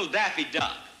about a little Daffy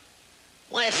Duck?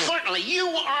 Why, certainly, you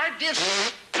are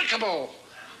despicable.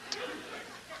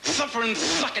 Suffering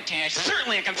succotash.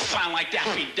 Certainly I can sound like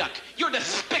Daffy Duck. You're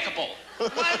despicable. Why,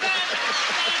 that's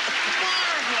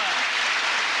marvelous.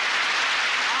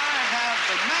 I have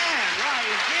the man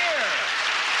right here.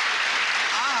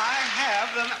 I have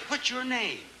the man. What's your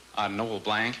name? Noel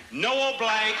Blanc. Noel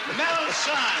Blanc, Mel's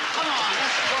son. Come on,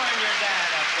 let's join your dad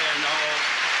up there, Noel.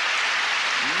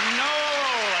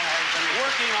 Noel has been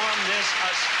working on this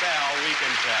a spell, we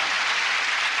can tell.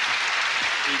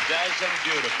 He does them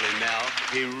beautifully, Mel.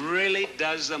 He really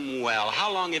does them well.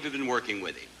 How long have you been working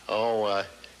with him? Oh,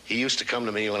 he used to come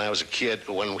to me when I was a kid,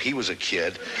 when he was a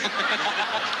kid.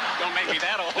 Don't make me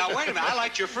that old. Now, wait a minute. I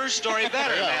liked your first story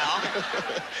better, Mel.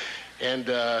 And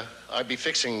I'd be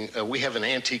fixing, we have an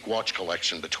antique watch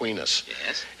collection between us.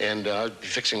 Yes. And I'd be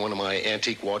fixing one of my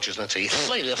antique watches, and I'd say,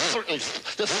 "Say,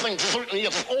 this thing certainly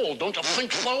is old, don't you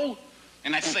think so?"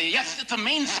 And I say, yes, it's a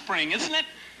mainspring, isn't it?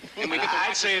 And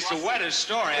I'd say it's the wettest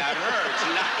story I've heard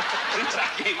since I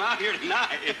came out here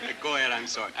tonight. Go ahead, I'm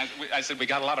sorry. I said we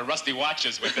got a lot of rusty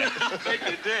watches with it. I bet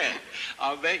you did.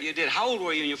 I'll bet you did. How old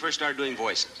were you when you first started doing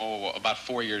voices? Oh, about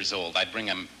 4 years old. I'd bring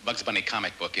a Bugs Bunny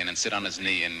comic book in and sit on his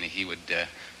knee, and he would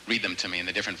read them to me in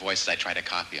the different voices. I'd try to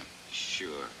copy them.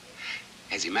 Sure.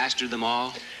 Has he mastered them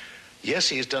all? Yes,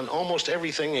 he's done almost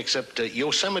everything except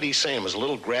Yosemite Sam is a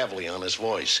little gravelly on his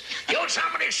voice.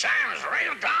 Yosemite Sam is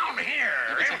real down here,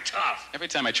 real tough. Every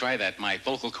time I try that, my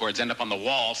vocal cords end up on the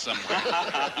wall somewhere.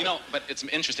 You know, but it's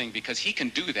interesting because he can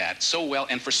do that so well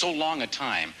and for so long a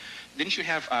time. Didn't you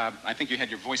have, I think you had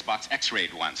your voice box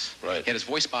x-rayed once. Right. He had his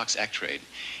voice box x-rayed,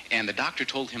 and the doctor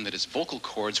told him that his vocal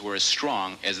cords were as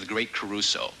strong as the great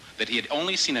Caruso, that he had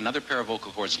only seen another pair of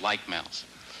vocal cords like Mel's.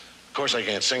 Of course, I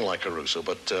can't sing like Caruso,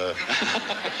 but...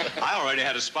 I already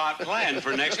had a spot planned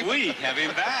for next week. Have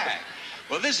him back.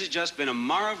 Well, this has just been a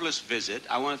marvelous visit.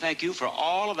 I want to thank you for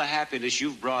all of the happiness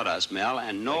you've brought us, Mel,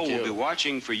 and Noel will be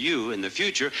watching for you in the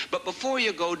future. But before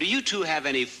you go, do you two have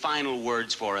any final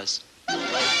words for us?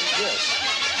 Yes.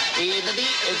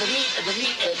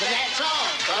 That's all,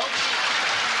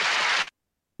 folks.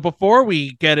 Before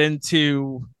we get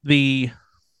into the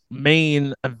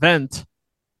main event,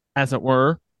 as it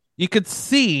were, you could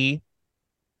see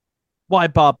why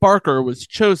Bob Barker was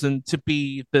chosen to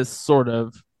be this sort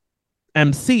of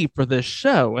MC for this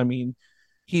show. I mean,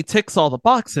 he ticks all the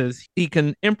boxes. He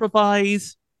can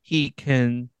improvise. He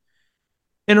can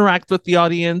interact with the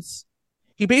audience.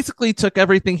 He basically took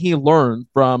everything he learned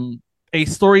from a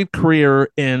storied career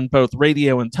in both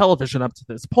radio and television up to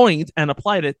this point and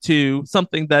applied it to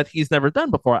something that he's never done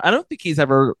before. I don't think he's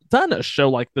ever done a show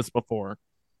like this before.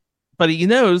 But he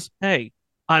knows, hey,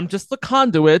 I'm just the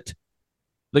conduit.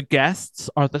 The guests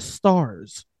are the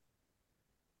stars.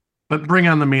 But bring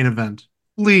on the main event.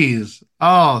 Please.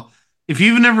 Oh, if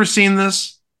you've never seen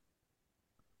this,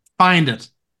 find it.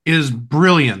 It is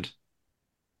brilliant.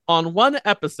 On one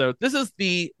episode, this is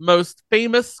the most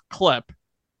famous clip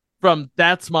from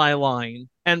That's My Line,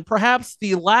 and perhaps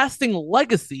the lasting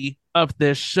legacy of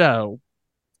this show.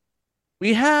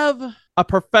 We have a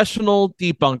professional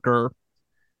debunker,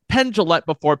 Penn Jillette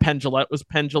before Penn Jillette was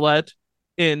Penn Jillette,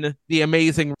 in The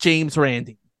Amazing James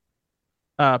Randi.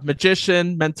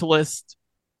 Magician, mentalist,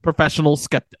 professional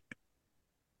skeptic.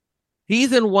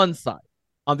 He's in one side.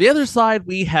 On the other side,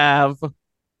 we have...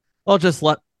 I'll just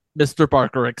let Mr.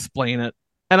 Barker explain it.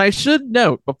 And I should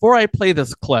note, before I play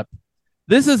this clip,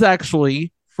 this is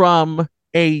actually from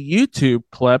a YouTube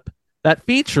clip that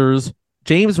features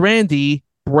James Randi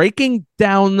breaking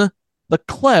down the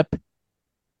clip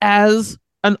as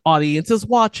an audience is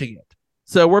watching it.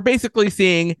 So we're basically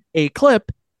seeing a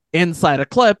clip inside a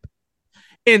clip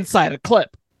inside a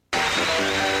clip.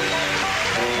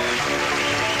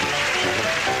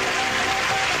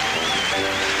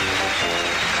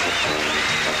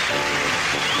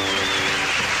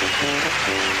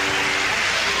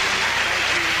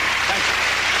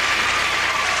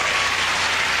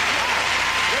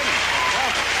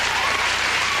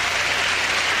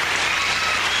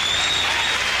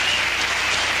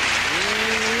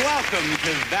 Welcome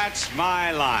to That's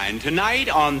My Line. Tonight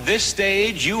on this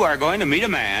stage, you are going to meet a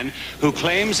man who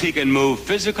claims he can move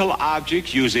physical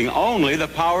objects using only the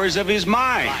powers of his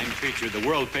mind. Line featured the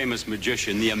world-famous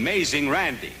magician, the amazing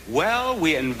Randy. Well,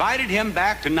 we invited him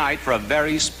back tonight for a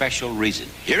very special reason.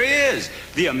 Here he is,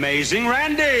 the amazing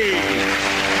Randy.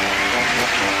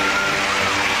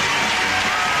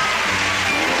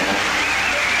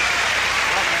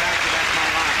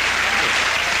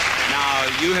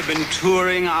 You have been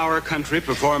touring our country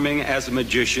performing as a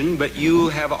magician, but you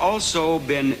have also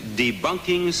been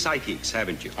debunking psychics,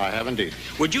 haven't you? I have indeed.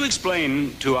 Would you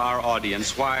explain to our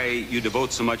audience why you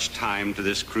devote so much time to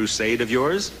this crusade of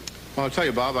yours? Well, I'll tell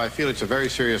you, Bob, I feel it's a very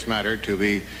serious matter to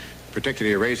be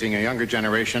particularly raising a younger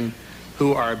generation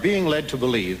who are being led to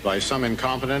believe by some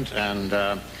incompetent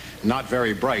and not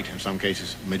very bright, in some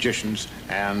cases, magicians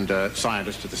and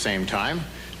scientists at the same time,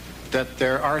 that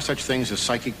there are such things as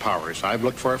psychic powers. I've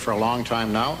looked for it for a long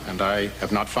time now, and I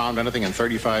have not found anything in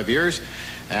 35 years.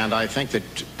 And I think that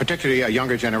particularly a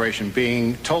younger generation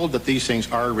being told that these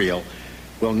things are real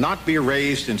will not be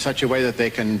raised in such a way that they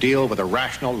can deal with a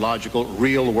rational, logical,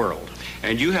 real world.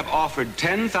 And you have offered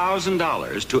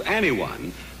 $10,000 to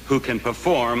anyone who can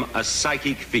perform a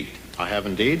psychic feat. I have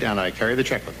indeed, and I carry the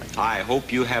check with me. I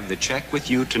hope you have the check with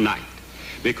you tonight,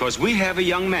 because we have a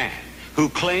young man who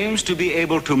claims to be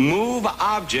able to move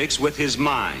objects with his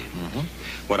mind.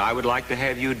 What I would like to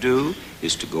have you do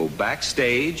is to go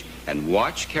backstage and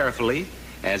watch carefully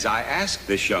as I ask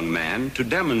this young man to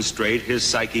demonstrate his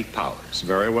psychic powers.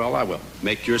 Very well, I will.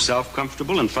 Make yourself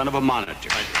comfortable in front of a monitor.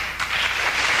 And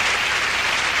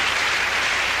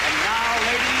now,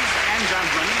 ladies and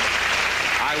gentlemen,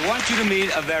 I want you to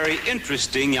meet a very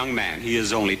interesting young man. He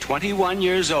is only 21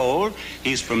 years old.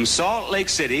 He's from Salt Lake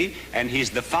City, and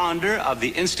he's the founder of the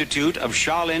Institute of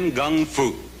Shaolin Kung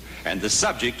Fu, and the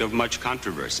subject of much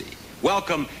controversy.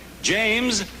 Welcome,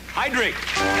 James Heydrich.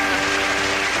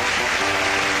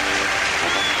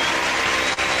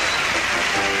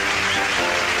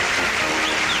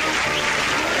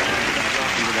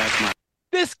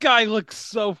 This guy looks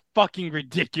so fucking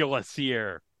ridiculous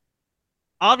here.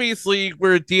 Obviously,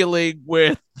 we're dealing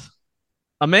with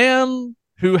a man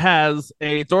who has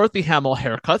a Dorothy Hamill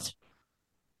haircut,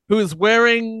 who is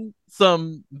wearing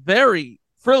some very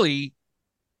frilly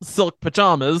silk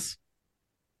pajamas,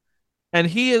 and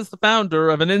he is the founder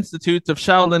of an Institute of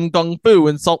Shaolin Kung Fu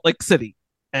in Salt Lake City.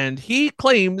 And he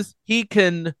claims he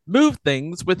can move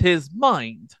things with his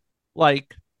mind,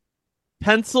 like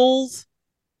pencils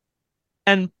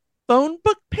and phone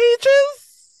book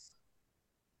pages?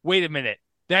 Wait a minute.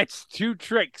 That's two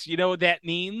tricks. You know what that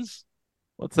means?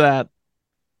 What's that?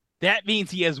 That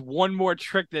means he has one more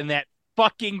trick than that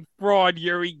fucking fraud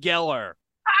Uri Geller.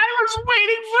 I was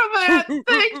waiting for that.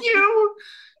 Thank you.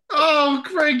 Oh,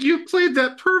 Craig, you played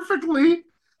that perfectly.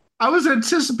 I was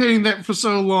anticipating that for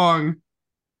so long.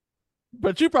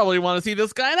 But you probably want to see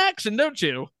this guy in action, don't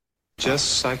you?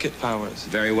 Just psychic powers.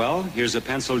 Very well. Here's a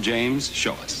pencil, James.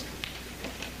 Show us.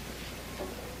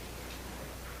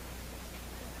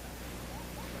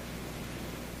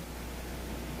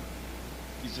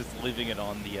 He's just leaving it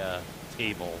on the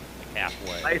table, like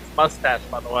halfway. Nice mustache,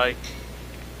 by the way.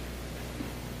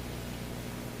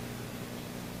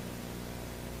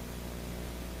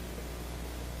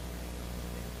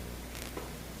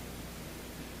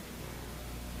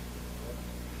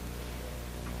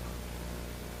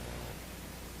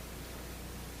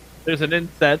 There's an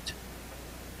inset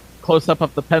close up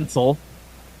of the pencil.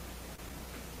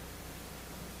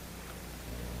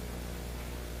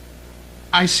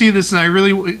 I see this and I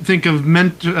really think of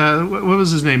what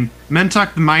was his name?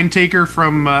 Mentuck the Mind Taker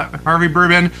from Harvey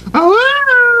Birdman.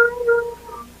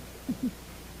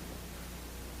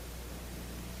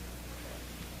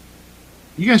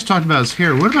 You guys talked about his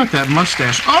hair. What about that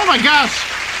mustache? Oh my gosh!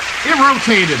 It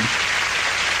rotated.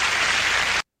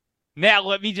 Now,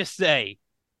 let me just say,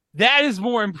 that is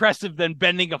more impressive than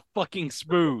bending a fucking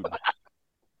spoon.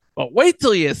 But wait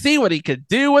till you see what he could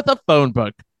do with a phone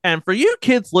book. And for you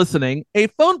kids listening, a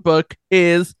phone book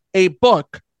is a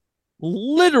book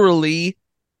literally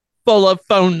full of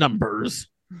phone numbers.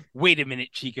 Wait a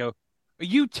minute, Chico. Are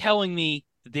you telling me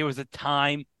that there was a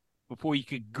time before you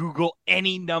could Google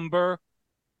any number?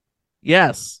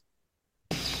 Yes.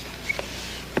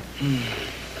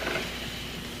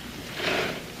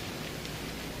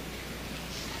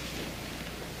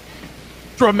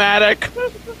 Dramatic.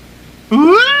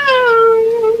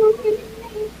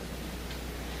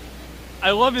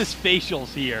 I love his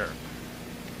facials here.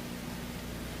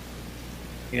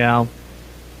 Yeah.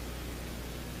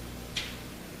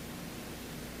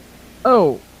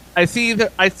 Oh, I see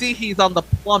he's on the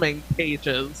plumbing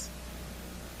pages.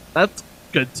 That's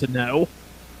good to know.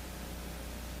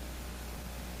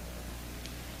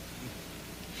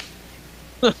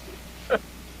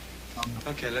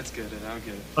 Okay, let's get it. I'll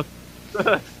get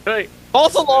it. Hey,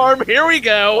 false alarm. Here we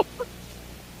go.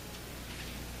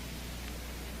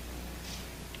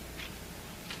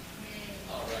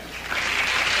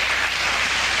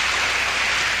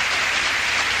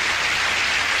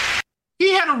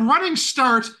 He had a running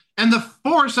start, and the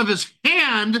force of his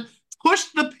hand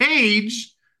pushed the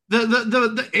page.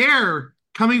 The air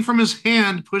coming from his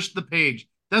hand pushed the page.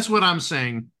 That's what I'm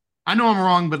saying. I know I'm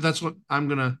wrong, but that's what I'm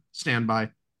going to stand by.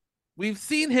 We've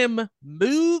seen him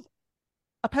move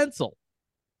a pencil.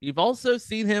 We've also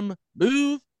seen him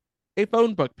move a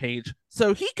phone book page.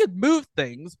 So he could move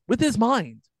things with his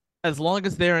mind as long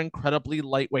as they're incredibly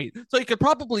lightweight. So he could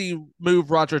probably move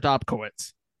Roger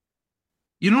Dobkowitz.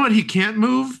 You know what he can't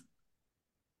move?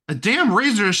 A damn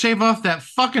razor to shave off that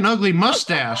fucking ugly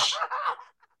mustache.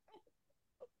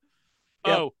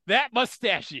 Oh, that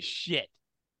mustache is shit.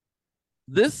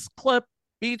 This clip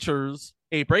features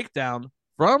a breakdown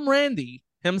from Randy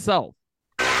himself.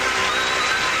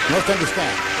 You must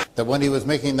understand that when he was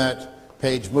making that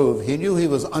page move, he knew he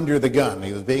was under the gun.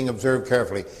 He was being observed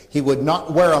carefully. He would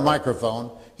not wear a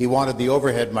microphone. He wanted the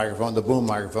overhead microphone, the boom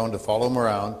microphone, to follow him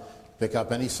around, pick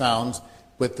up any sounds.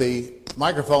 With the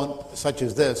microphone such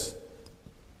as this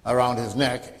around his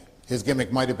neck, his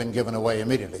gimmick might have been given away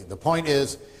immediately. The point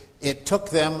is, it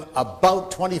took them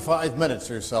about 25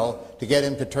 minutes or so to get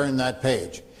him to turn that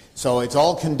page. So it's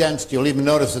all condensed. You'll even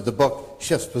notice that the book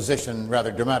shifts position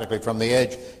rather dramatically from the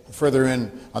edge further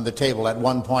in on the table at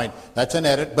one point. That's an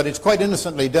edit, but it's quite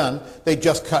innocently done. They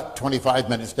just cut 25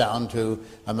 minutes down to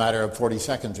a matter of 40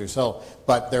 seconds or so.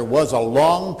 But there was a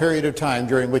long period of time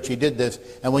during which he did this,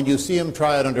 and when you see him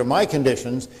try it under my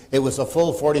conditions, it was a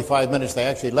full 45 minutes. They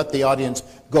actually let the audience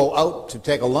go out to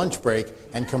take a lunch break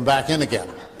and come back in again.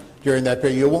 During that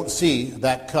period, you won't see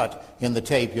that cut in the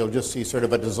tape. You'll just see sort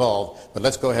of a dissolve. But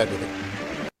let's go ahead with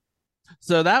it.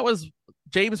 So that was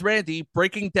James Randi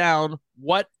breaking down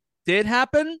what did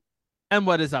happen and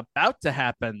what is about to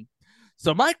happen.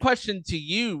 So my question to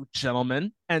you,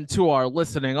 gentlemen, and to our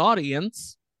listening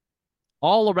audience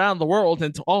all around the world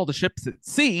and to all the ships at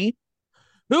sea,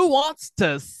 who wants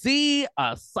to see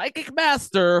a psychic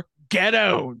master get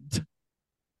owned?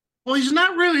 Well, he's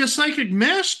not really a psychic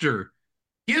master.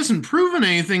 He hasn't proven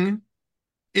anything.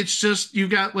 It's just you've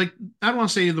got, like, I don't want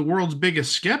to say the world's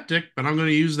biggest skeptic, but I'm going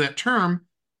to use that term.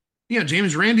 Yeah,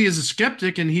 James Randi is a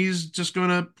skeptic, and he's just going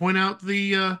to point out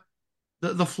the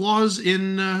flaws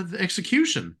in the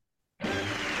execution.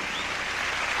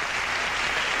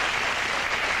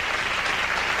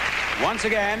 Once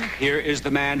again, here is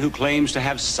the man who claims to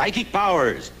have psychic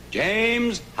powers,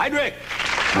 James Heydrich.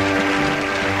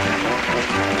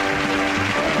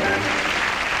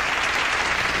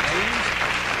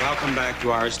 Welcome back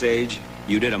to our stage.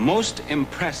 You did a most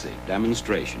impressive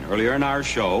demonstration earlier in our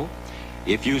show.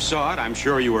 If you saw it, I'm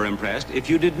sure you were impressed. If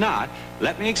you did not,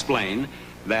 let me explain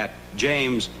that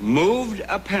James moved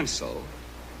a pencil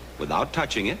without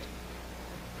touching it,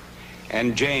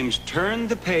 and James turned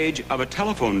the page of a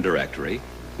telephone directory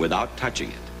without touching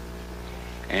it.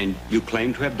 And you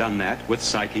claim to have done that with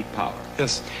psychic power.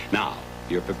 Yes. Now,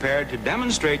 you're prepared to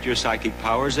demonstrate your psychic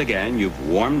powers again. You've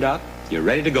warmed up. You're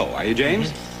ready to go, are you,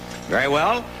 James? Mm-hmm. Very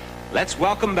well. Let's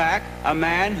welcome back a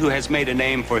man who has made a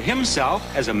name for himself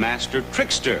as a master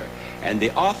trickster and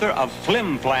the author of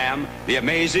Flim Flam, The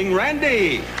Amazing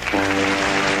Randy. Randy,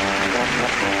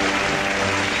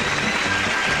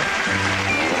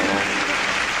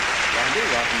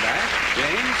 welcome back.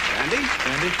 James,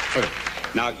 Randy.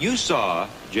 Now, you saw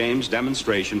James'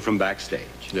 demonstration from backstage.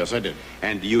 Yes, I did.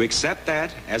 And do you accept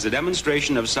that as a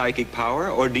demonstration of psychic power,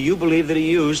 or do you believe that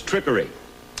he used trickery?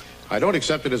 I don't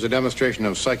accept it as a demonstration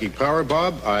of psychic power,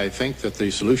 Bob. I think that the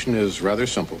solution is rather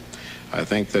simple. I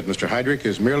think that Mr. Heydrich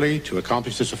is merely, to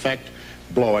accomplish this effect,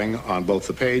 blowing on both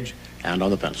the page and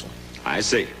on the pencil. I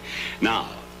see. Now,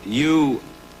 you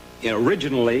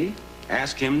originally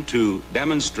ask him to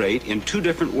demonstrate in two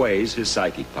different ways his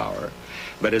psychic power.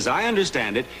 But as I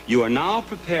understand it, you are now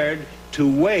prepared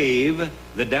to waive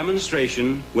the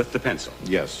demonstration with the pencil.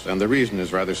 Yes, and the reason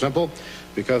is rather simple,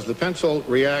 because the pencil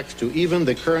reacts to even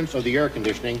the currents of the air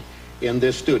conditioning in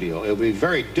this studio. It will be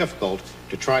very difficult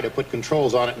to try to put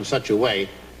controls on it in such a way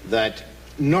that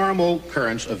normal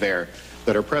currents of air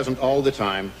that are present all the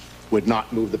time would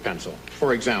not move the pencil.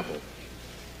 For example,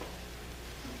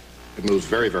 it moves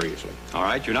very, very easily. All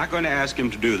right, you're not going to ask him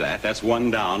to do that. That's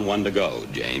one down, one to go,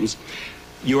 James.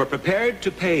 You are prepared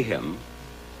to pay him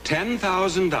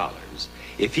 $10,000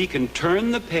 if he can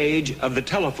turn the page of the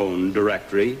telephone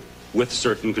directory with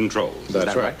certain controls.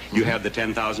 That's right. You have the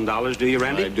 $10,000, do you,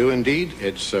 Randy? I do indeed.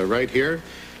 It's right here.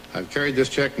 I've carried this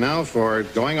check now for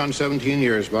going on 17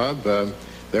 years, Bob.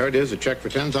 There it is, a check for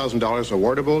 $10,000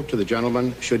 awardable to the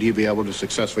gentleman should he be able to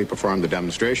successfully perform the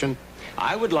demonstration.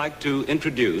 I would like to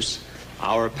introduce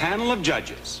our panel of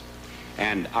judges.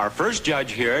 And our first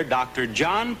judge here, Dr.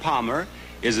 John Palmer,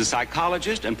 is a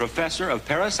psychologist and professor of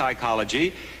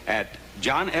parapsychology at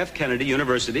John F. Kennedy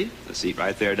University. The seat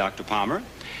right there, Dr. Palmer.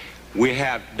 We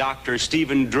have Dr.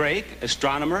 Stephen Drake,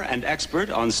 astronomer and expert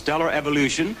on stellar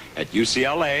evolution at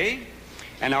UCLA.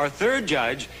 And our third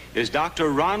judge is Dr.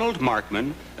 Ronald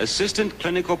Markman, assistant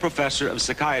clinical professor of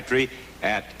psychiatry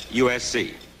at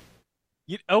USC.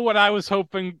 You know what I was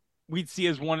hoping we'd see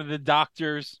as one of the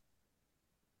doctors?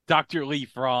 Dr. Lee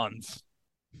Franz.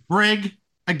 Brig,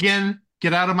 again,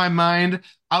 get out of my mind.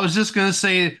 I was just going to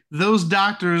say, those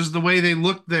doctors, the way they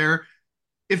looked there,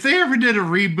 if they ever did a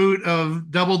reboot of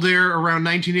Double Dare around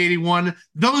 1981,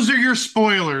 those are your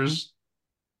spoilers.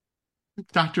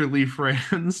 Dr. Lee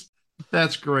Franz.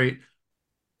 That's great.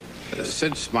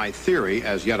 Since my theory,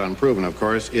 as yet unproven, of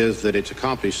course, is that it's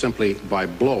accomplished simply by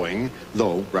blowing,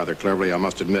 though rather cleverly, I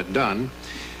must admit, done,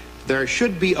 there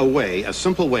should be a way, a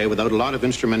simple way, without a lot of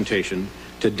instrumentation,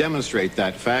 to demonstrate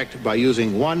that fact by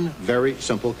using one very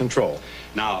simple control.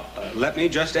 Now, let me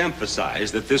just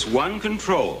emphasize that this one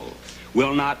control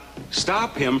will not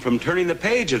stop him from turning the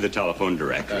page of the telephone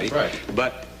directory. That's right.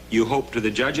 But you hope to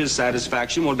the judge's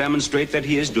satisfaction will demonstrate that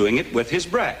he is doing it with his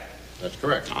breath. That's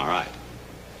correct. All right.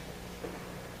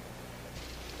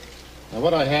 Now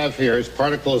what I have here is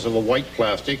particles of a white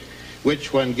plastic,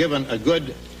 which when given a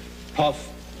good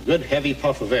puff, good heavy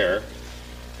puff of air,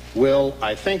 will,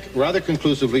 I think, rather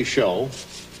conclusively show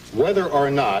whether or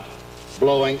not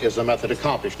blowing is the method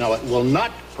accomplished. Now it will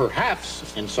not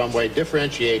perhaps in some way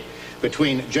differentiate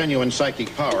between genuine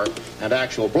psychic power and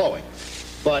actual blowing,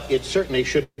 but it certainly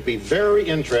should be very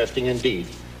interesting indeed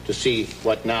to see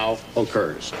what now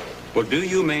occurs. Well, do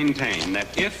you maintain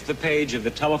that if the page of the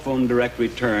telephone directory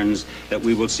turns, that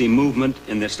we will see movement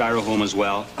in the styrofoam as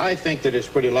well? I think that it's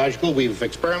pretty logical. We've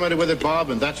experimented with it,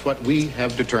 Bob, and that's what we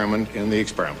have determined in the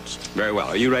experiments. Very well.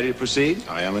 Are you ready to proceed?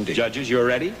 I am indeed. Judges, you're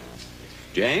ready?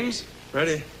 James?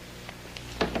 Ready.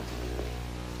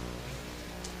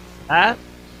 That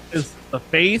is the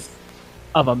face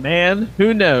of a man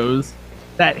who knows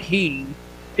that he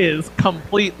is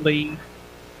completely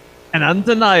and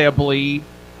undeniably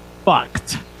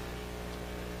fucked.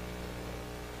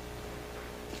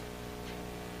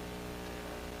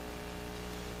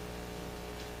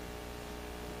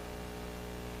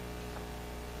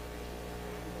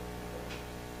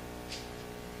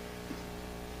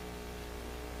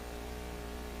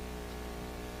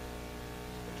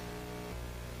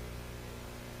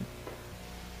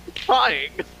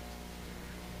 Trying.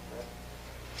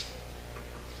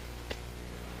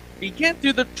 He can't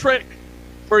do the trick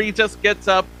where he just gets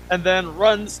up and then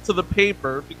runs to the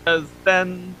paper, because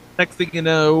then next thing you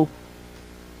know,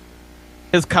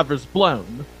 his cover's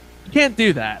blown. You can't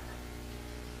do that.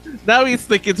 Now he's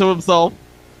thinking to himself,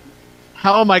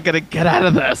 how am I going to get out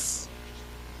of this?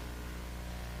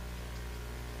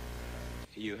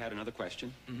 You had another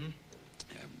question? Mm-hmm.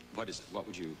 What is it? What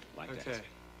would you like to ask? Okay.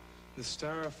 The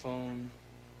styrofoam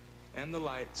and the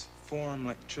lights form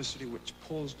electricity which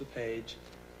pulls the page.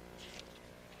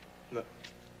 Look.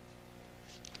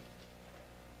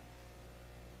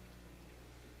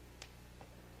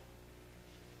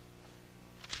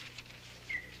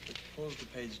 It pulls the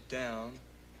page down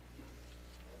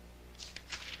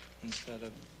instead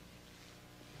of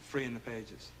freeing the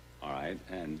pages. All right.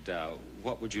 And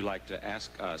what would you like to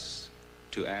ask us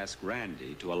to ask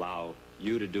Randy to allow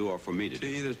you to do or for me to do?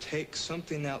 To either take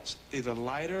something else, either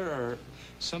lighter or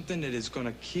something that is going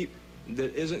to keep,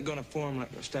 that isn't going to form like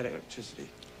static electricity.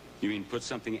 You mean put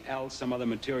something else, some other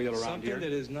material around here? Something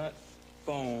that is not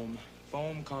foam.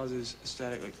 Foam causes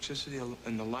static electricity,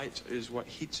 and the light is what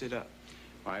heats it up.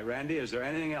 All right, Randy, is there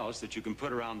anything else that you can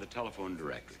put around the telephone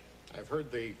directory? I've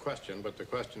heard the question, but the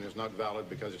question is not valid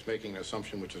because it's making an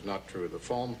assumption which is not true. The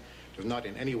foam does not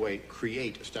in any way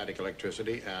create static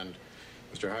electricity, and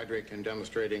Mr. Heydrich, in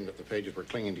demonstrating that the pages were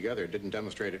clinging together, didn't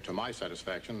demonstrate it to my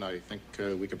satisfaction. I think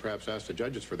we could perhaps ask the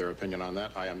judges for their opinion on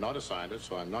that. I am not a scientist,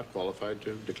 so I'm not qualified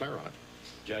to declare on it.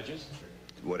 Judges?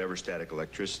 Whatever static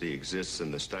electricity exists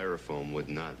in the styrofoam would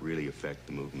not really affect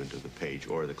the movement of the page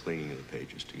or the clinging of the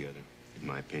pages together, in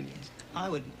my opinion. I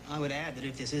would add that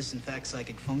if this is in fact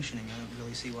psychic functioning, I don't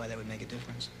really see why that would make a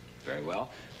difference. Very well.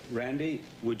 Randy,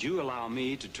 would you allow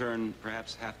me to turn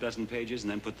perhaps half dozen pages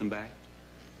and then put them back?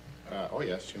 Oh,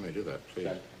 yes, you may do that, please.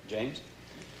 James,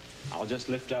 I'll just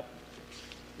lift up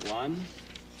 1,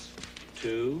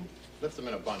 2. Lift them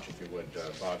in a bunch, if you would,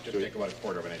 Bob. Just take about a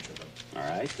quarter of an inch of them. All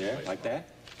right, there, like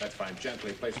that? That's fine.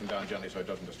 Gently. Place them down gently so it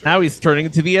doesn't disturb. Now he's turning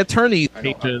to the attorney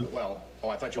pages. Well,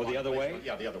 I thought you the other way?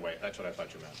 Yeah, the other way. That's what I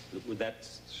thought you meant. Would that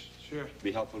Sure.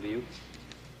 be helpful to you?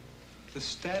 The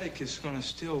static is going to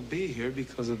still be here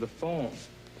because of the foam.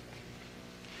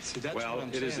 See, that's Well, what I'm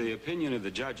it is saying. the opinion of the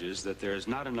judges that there is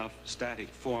not enough static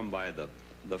formed by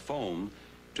the foam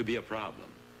to be a problem.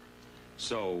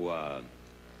 So,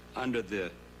 under the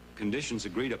conditions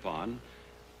agreed upon,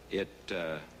 it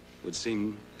would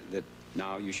seem that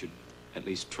now you should at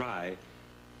least try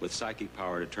with psychic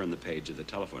power to turn the page of the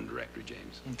telephone directory,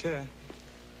 James. Okay.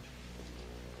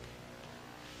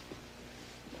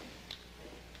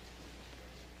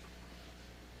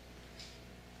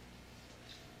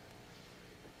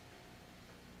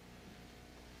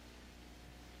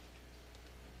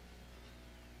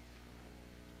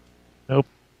 Nope.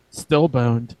 Still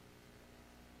boned.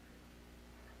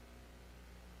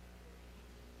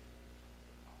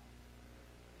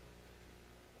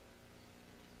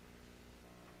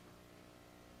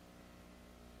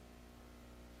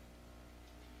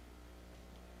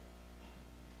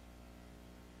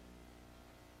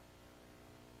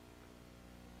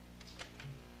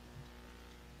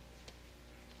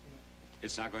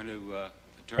 It's not going to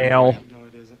turn. Fail. No,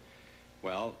 it isn't.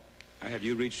 Well, have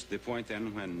you reached the point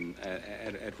then when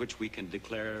at which we can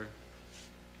declare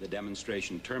the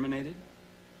demonstration terminated?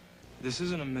 This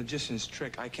isn't a magician's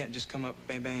trick. I can't just come up,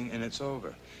 bang, bang, and it's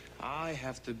over. I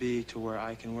have to be to where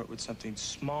I can work with something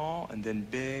small and then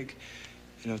big,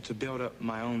 you know, to build up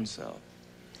my own self.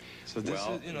 So this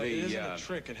is, you know, it isn't a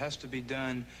trick. It has to be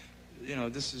done. You know,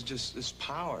 this is just, it's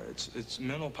power. It's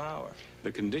mental power.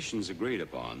 The conditions agreed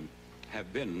upon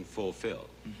have been fulfilled.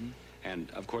 Mm-hmm. And,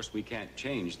 of course, we can't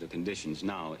change the conditions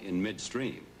now in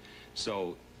midstream.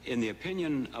 So, in the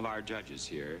opinion of our judges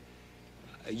here,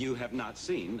 you have not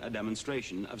seen a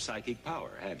demonstration of psychic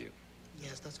power, have you?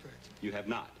 Yes, that's correct. You have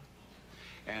not.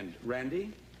 And,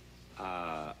 Randy,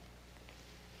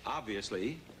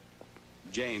 obviously,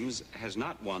 James has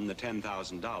not won the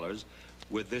 $10,000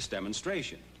 with this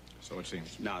demonstration. So it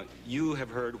seems. Now, you have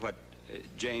heard what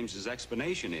James's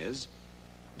explanation is.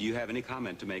 Do you have any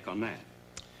comment to make on that?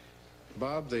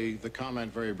 Bob, the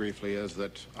comment very briefly is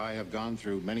that I have gone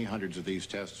through many hundreds of these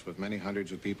tests with many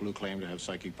hundreds of people who claim to have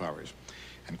psychic powers.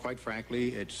 And quite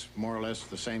frankly, it's more or less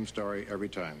the same story every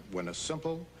time. When a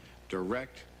simple,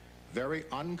 direct, very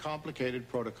uncomplicated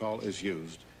protocol is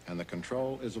used and the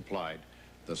control is applied,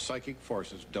 the psychic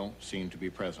forces don't seem to be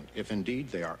present, if indeed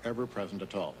they are ever present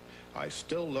at all. I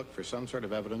still look for some sort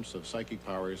of evidence of psychic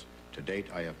powers. To date,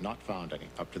 I have not found any.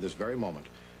 Up to this very moment,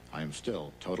 I am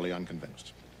still totally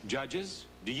unconvinced. Judges,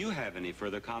 do you have any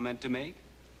further comment to make?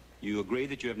 You agree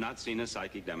that you have not seen a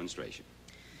psychic demonstration?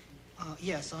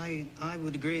 Yes, I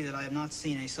would agree that I have not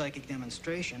seen a psychic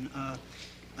demonstration.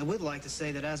 I would like to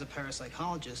say that as a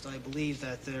parapsychologist, I believe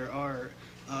that there are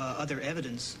other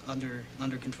evidence under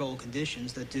controlled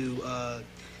conditions that do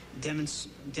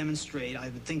demonstrate, I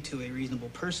would think, to a reasonable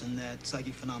person that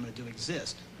psychic phenomena do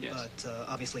exist, yes. But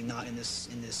obviously not in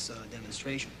this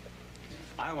demonstration.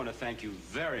 I want to thank you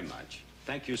very much.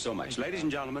 Thank you so much. Ladies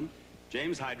and gentlemen,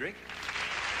 James Heydrich.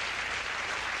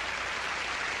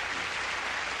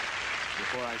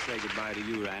 Before I say goodbye to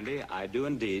you, Randy, I do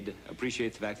indeed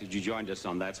appreciate the fact that you joined us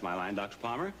on That's My Line. Dr.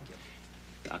 Palmer,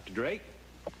 Dr. Drake,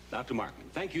 Dr. Markman,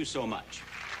 thank you so much.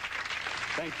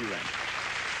 Thank you, Randy.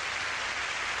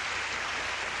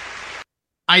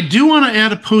 I do want to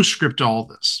add a postscript to all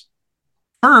this.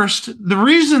 First, the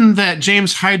reason that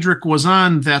James Heydrich was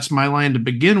on That's My Line to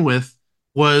begin with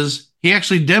was he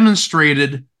actually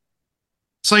demonstrated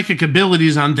psychic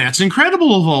abilities on That's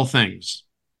Incredible of all things.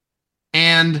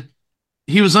 And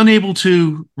he was unable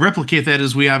to replicate that,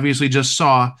 as we obviously just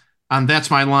saw on That's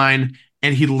My Line,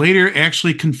 and he later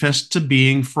actually confessed to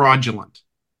being fraudulent.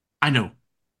 I know,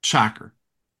 shocker.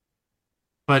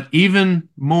 But even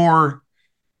more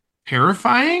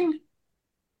terrifying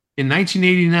In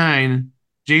 1989,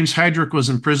 James Heydrich was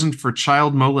imprisoned for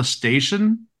child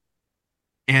molestation,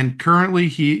 and currently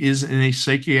he is in a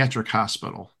psychiatric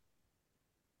hospital.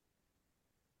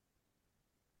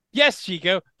 Yes,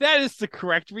 Chico, that is the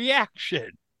correct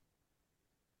reaction.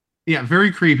 Yeah,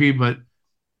 very creepy, but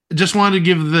just wanted to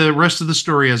give the rest of the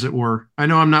story, as it were. I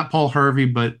know I'm not Paul Harvey,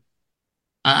 but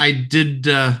I did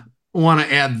want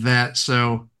to add that.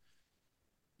 So,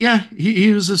 yeah,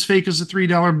 he was as fake as a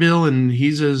 $3 bill, and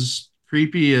he's as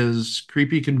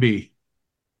creepy can be.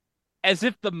 As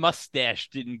if the mustache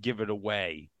didn't give it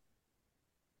away.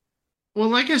 Well,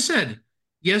 like I said,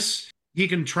 yes, he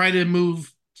can try to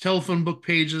move telephone book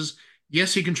pages.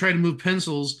 Yes, he can try to move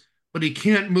pencils, but he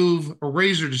can't move a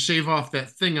razor to shave off that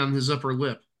thing on his upper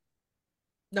lip.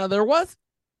 Now, there was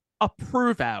a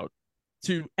prove out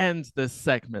to end this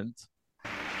segment.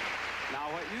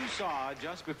 Now, what you saw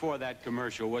just before that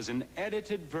commercial was an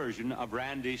edited version of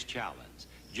Randy's challenge.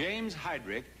 James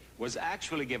Heydrich was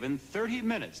actually given 30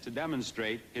 minutes to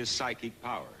demonstrate his psychic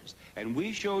powers, and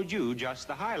we showed you just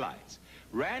the highlights.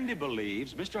 Randy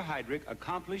believes Mr. Heydrich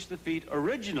accomplished the feat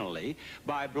originally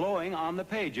by blowing on the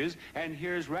pages, and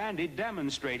here's Randy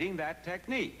demonstrating that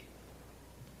technique.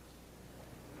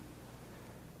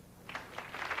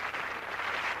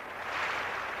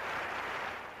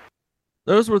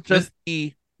 Those were just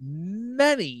the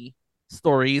many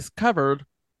stories covered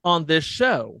on this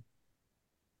show.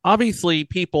 Obviously,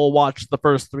 people watched the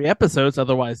first 3 episodes,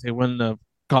 otherwise they wouldn't have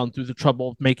gone through the trouble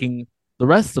of making the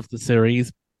rest of the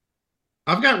series.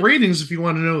 I've got ratings if you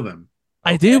want to know them.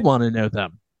 I do want to know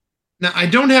them. Now, I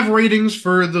don't have ratings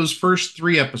for those first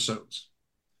 3 episodes,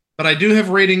 but I do have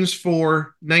ratings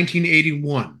for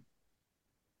 1981.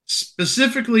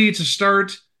 Specifically, to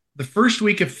start the first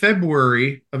week of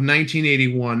February of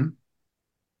 1981,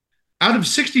 out of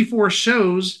 64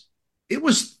 shows, it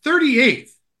was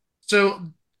 38th. So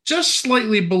just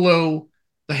slightly below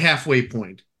the halfway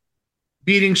point.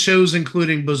 Beating shows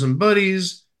including Bosom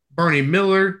Buddies, Barney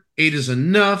Miller, 8 is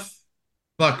Enough,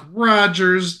 Buck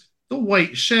Rogers, The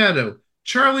White Shadow,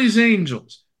 Charlie's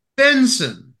Angels,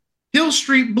 Benson, Hill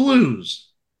Street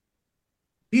Blues.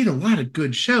 Beat a lot of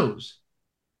good shows.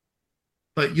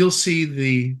 But you'll see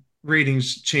the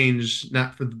ratings change,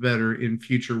 not for the better, in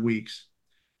future weeks.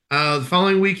 The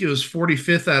following week, it was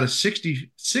 45th out of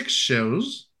 66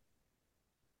 shows.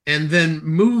 And then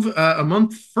move a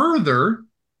month further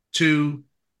to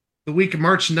the week of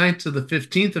March 9th to the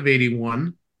 15th of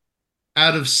 81.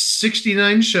 Out of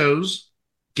 69 shows,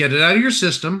 get it out of your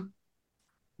system.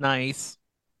 Nice.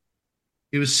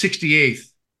 It was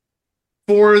 68th.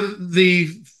 For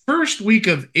the first week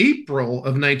of April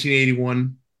of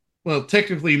 1981, well,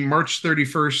 technically March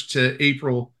 31st to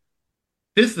April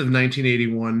 5th of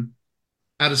 1981,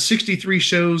 out of 63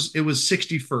 shows, it was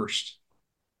 61st.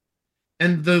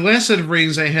 And the last set of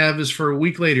ratings I have is for a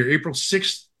week later, April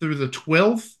 6th through the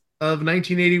 12th of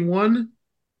 1981.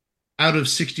 Out of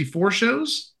 64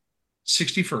 shows,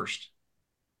 61st.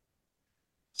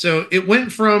 So it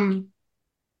went from,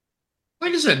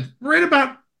 like I said, right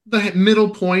about the middle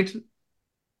point.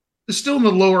 It's still in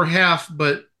the lower half,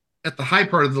 but at the high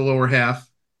part of the lower half,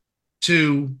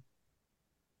 to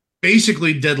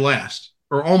basically dead last,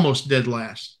 or almost dead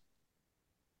last.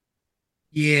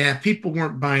 Yeah, people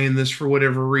weren't buying this for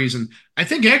whatever reason. I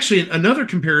think actually another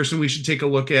comparison we should take a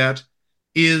look at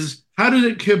is how did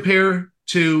it compare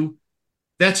to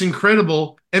That's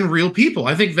Incredible and Real People?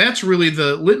 I think that's really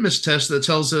the litmus test that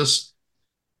tells us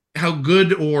how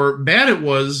good or bad it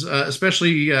was,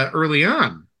 especially early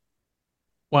on.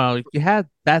 Well, you had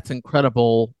That's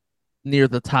Incredible near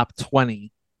the top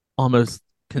 20 almost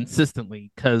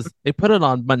consistently because they put it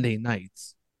on Monday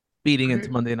nights, feeding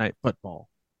into Monday Night Football.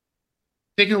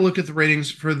 Taking a look at the ratings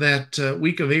for that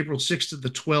week of April 6th to the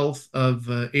 12th of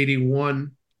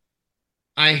 81,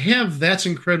 I have That's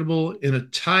Incredible in a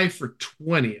tie for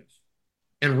 20th,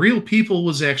 and Real People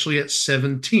was actually at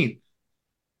 17th.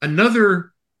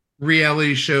 Another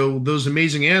reality show, Those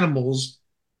Amazing Animals,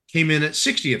 came in at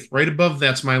 60th, right above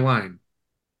That's My Line.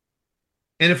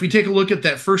 And if we take a look at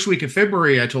that first week of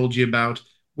February I told you about,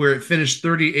 where it finished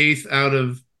 38th out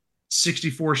of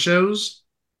 64 shows,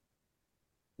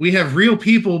 we have Real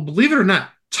People, believe it or not,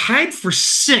 tied for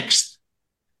 6th.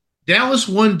 Dallas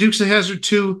 1, Dukes of Hazzard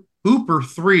 2, Hooper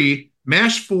 3,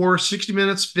 MASH 4, 60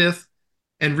 Minutes 5th,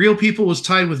 and Real People was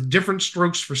tied with Different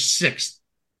Strokes for 6th.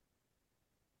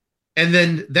 And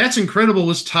then That's Incredible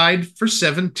was tied for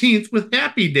 17th with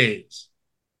Happy Days.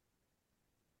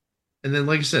 And then,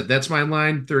 like I said, That's My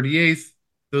Line, 38th.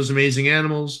 Those Amazing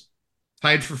Animals,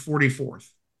 tied for 44th.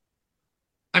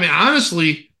 I mean,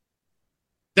 honestly,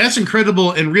 That's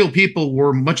Incredible and Real People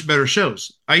were much better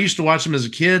shows. I used to watch them as a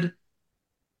kid.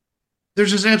 They're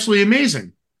just absolutely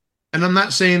amazing. And I'm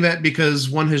not saying that because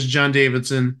one has John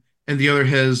Davidson and the other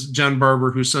has John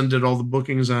Barber, whose son did all the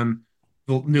bookings on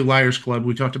the New Liars Club.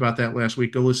 We talked about that last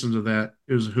week. Go listen to that.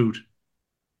 It was a hoot.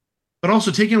 But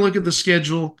also taking a look at the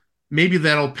schedule, maybe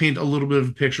that'll paint a little bit of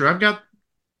a picture. I've got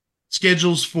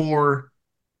schedules for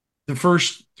the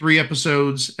first 3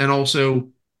 episodes and also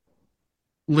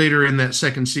later in that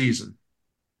second season.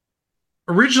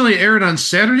 Originally aired on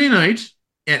Saturday night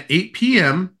at 8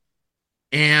 p.m.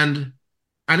 and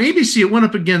on ABC it went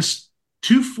up against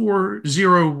 240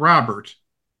 Robert.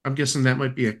 I'm guessing that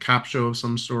might be a cop show of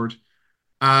some sort.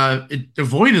 It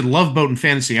avoided Love Boat and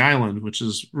Fantasy Island, which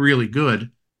is really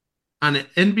good. On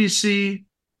NBC,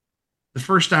 the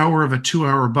first hour of a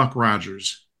 2-hour Buck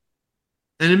Rogers.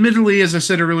 And admittedly, as I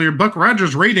said earlier, Buck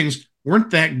Rogers' ratings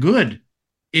weren't that good.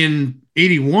 In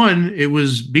 81, it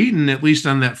was beaten, at least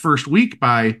on that first week,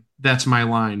 by That's My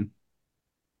Line.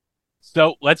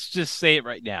 So let's just say it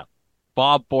right now.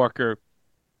 Bob Barker,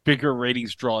 bigger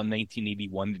ratings draw in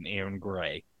 1981 than Aaron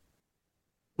Gray.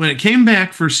 When it came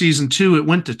back for season 2, it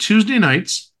went to Tuesday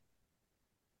nights.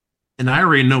 And I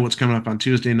already know what's coming up on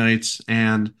Tuesday nights,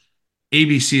 and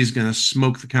ABC is going to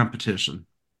smoke the competition.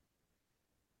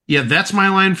 Yeah, That's My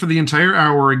Line for the entire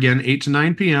hour again, 8 to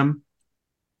 9 p.m.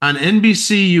 On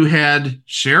NBC, you had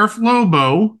Sheriff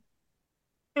Lobo.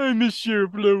 I miss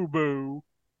Sheriff Lobo.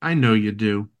 I know you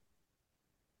do.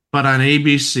 But on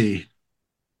ABC,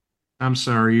 I'm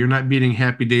sorry, you're not beating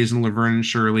Happy Days and Laverne and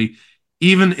Shirley,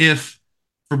 even if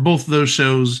for both of those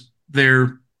shows,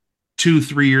 they're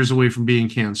 2-3 years away from being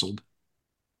canceled.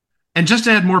 And just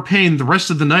to add more pain, the rest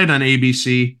of the night on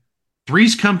ABC,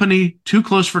 Three's Company, Too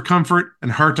Close for Comfort,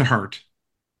 and Heart to Heart.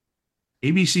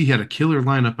 ABC had a killer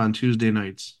lineup on Tuesday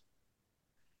nights.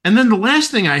 And then the last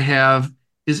thing I have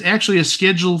is actually a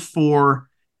schedule for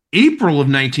April of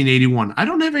 1981. I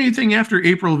don't have anything after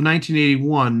April of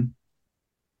 1981.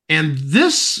 And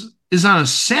this is on a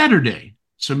Saturday.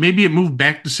 So maybe it moved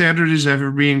back to Saturdays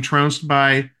after being trounced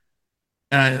by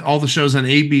all the shows on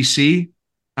ABC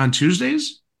on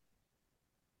Tuesdays.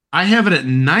 I have it at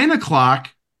 9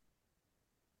 o'clock.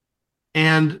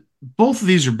 And both of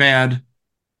these are bad,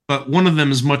 but one of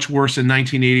them is much worse in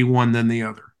 1981 than the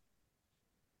other.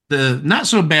 The not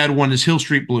so bad one is Hill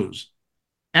Street Blues.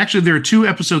 Actually, there are 2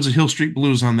 episodes of Hill Street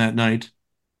Blues on that night.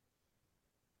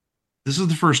 This is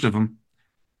the first of them.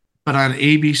 But on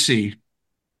ABC,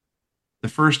 the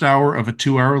first hour of a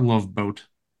 2-hour Love Boat.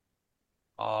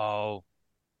 Oh.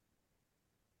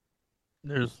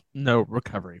 There's no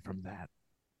recovery from that.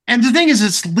 And the thing is,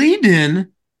 its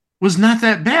lead-in was not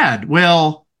that bad.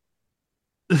 Well,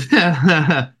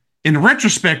 in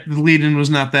retrospect, the lead-in was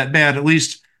not that bad, at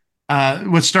least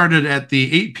what started at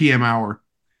the 8 p.m. hour.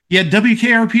 You had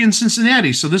WKRP in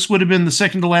Cincinnati, so this would have been the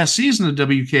second to last season of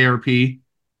WKRP.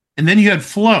 And then you had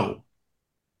Flow.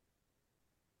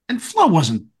 And Flow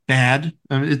wasn't bad.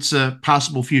 It's a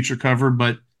possible future cover,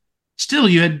 but still,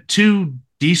 you had 2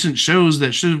 decent shows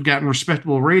that should have gotten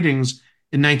respectable ratings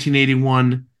in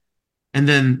 1981. And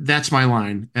then That's My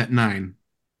Line at 9.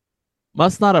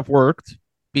 Must not have worked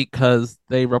because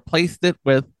they replaced it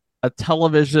with a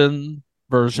television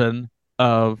version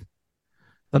of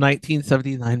the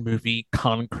 1979 movie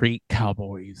Concrete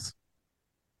Cowboys.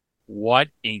 What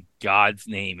in God's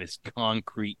name is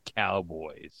Concrete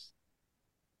Cowboys?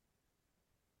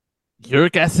 Your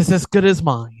guess is as good as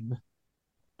mine.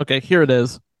 Okay, here it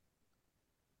is.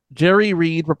 Jerry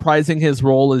Reed reprising his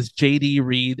role as J.D.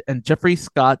 Reed and Jeffrey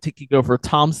Scott taking over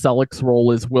Tom Selleck's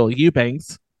role as Will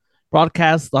Eubanks.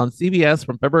 Broadcast on CBS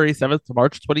from February 7th to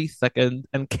March 22nd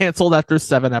and canceled after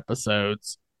 7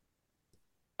 episodes.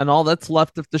 And all that's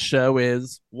left of the show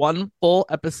is 1 full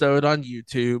episode on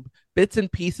YouTube, bits and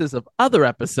pieces of other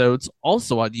episodes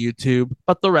also on YouTube,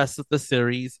 but the rest of the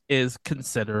series is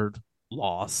considered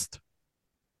lost.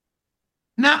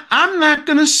 Now, I'm not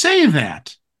going to say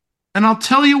that. And I'll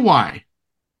tell you why.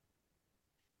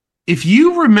 If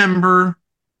you remember,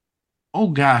 oh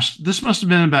gosh, this must have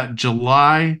been about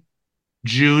July,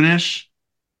 June-ish,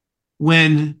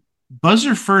 when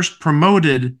Buzzer first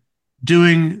promoted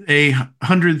doing a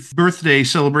 100th birthday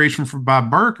celebration for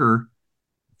Bob Barker,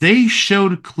 they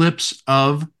showed clips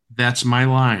of That's My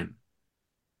Line,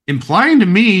 implying to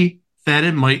me that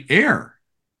it might air.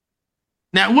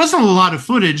 Now, it wasn't a lot of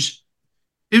footage.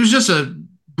 It was just a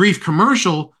brief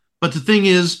commercial. But the thing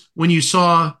is, when you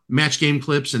saw Match Game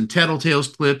clips and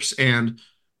Tattletales clips and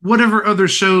whatever other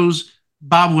shows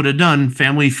Bob would have done,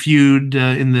 Family Feud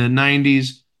in the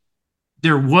 90s,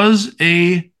 there was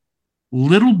a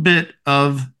little bit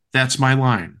of That's My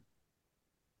Line.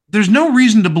 there's no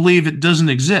reason to believe it doesn't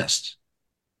exist.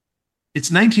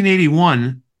 It's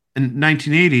 1981 and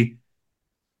 1980.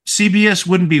 CBS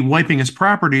wouldn't be wiping its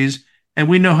properties, and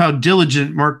we know how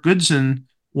diligent Mark Goodson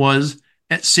was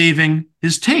at saving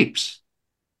his tapes.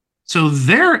 So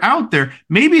they're out there.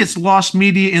 Maybe it's lost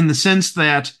media in the sense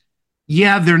that,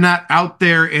 yeah, they're not out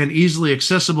there and easily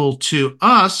accessible to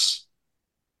us,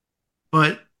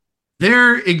 but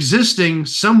they're existing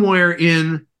somewhere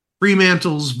in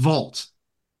Fremantle's vault.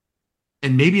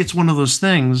 And maybe it's one of those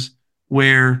things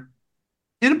where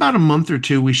in about a month or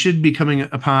two, we should be coming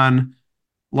upon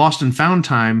Lost and Found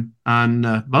time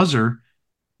on Buzzer.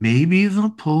 Maybe they'll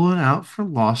pull it out for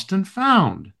Lost and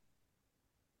Found.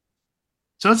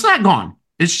 So it's not gone.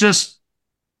 It's just,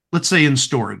 let's say, in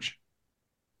storage.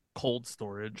 Cold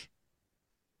storage.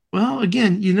 Well,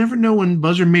 again, you never know when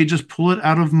Buzzer may just pull it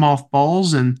out of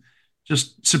mothballs and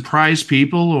just surprise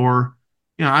people. Or,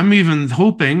 I'm even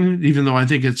hoping, even though I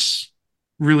think it's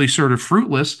really sort of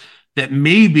fruitless, that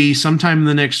maybe sometime in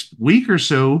the next week or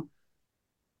so,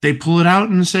 they pull it out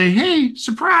and say, hey,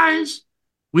 surprise.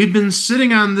 We've been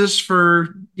sitting on this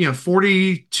for,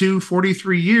 42,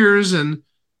 43 years. And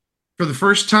for the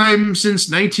first time since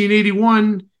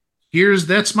 1981, here's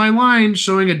That's My Line,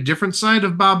 showing a different side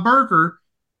of Bob Barker,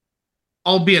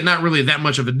 albeit not really that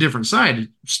much of a different side,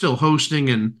 still hosting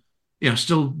and,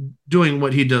 still doing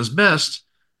what he does best,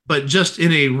 but just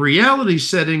in a reality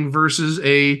setting versus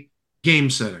a game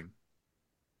setting.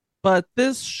 But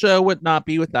this show would not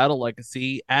be without a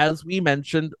legacy. As we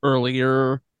mentioned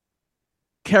earlier,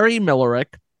 Kerry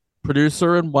Millerick,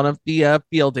 producer and one of the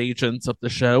field agents of the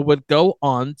show, would go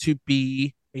on to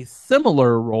be a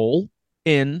similar role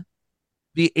in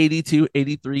the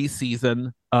 82-83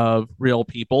 season of Real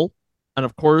People. And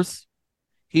of course,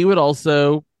 he would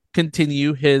also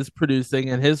continue his producing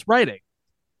and his writing.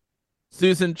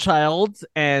 Susan Childs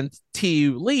and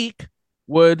T.U. Leak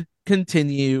would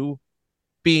continue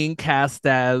being cast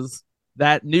as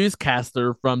that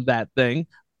newscaster from that thing.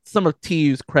 Some of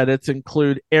T.U.'s credits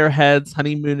include Airheads,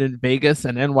 Honeymoon in Vegas,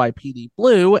 and NYPD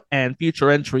Blue, and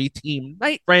future entry Team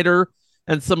Knight Rider.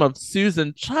 And some of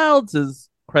Susan Childs'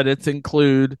 credits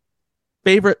include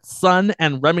Favorite Son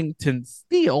and Remington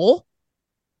Steele.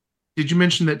 Did you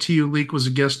mention that T.U. Leak was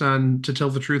a guest on To Tell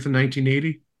the Truth in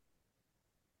 1980?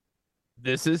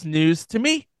 This is news to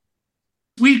me.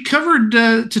 We covered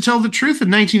To Tell the Truth in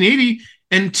 1980,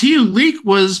 and T.U. Leak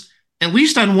was at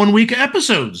least on 1 week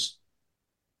episodes.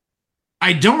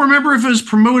 I don't remember if it was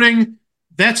promoting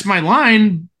That's My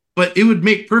Line, but it would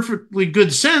make perfectly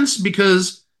good sense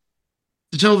because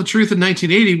To Tell the Truth in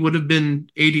 1980 would have been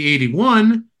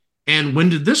 80-81. And when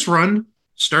did this run?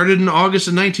 Started in August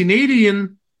of 1980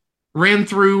 and ran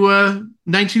through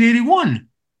 1981.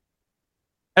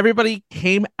 Everybody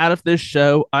came out of this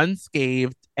show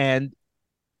unscathed, and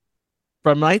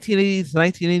from 1980 to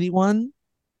 1981,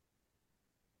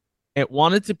 it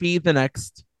wanted to be the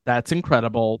next That's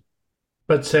Incredible.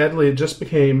 But sadly, it just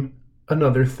became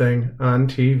another thing on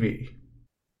TV.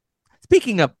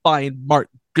 Speaking of fine Mark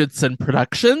Goodson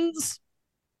Productions,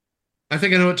 I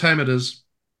think I know what time it is.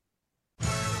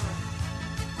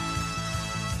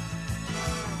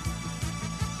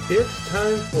 It's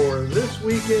time for This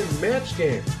Weekend Match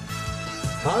Game.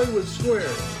 Hollywood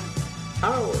Squares.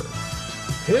 Our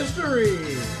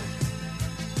History.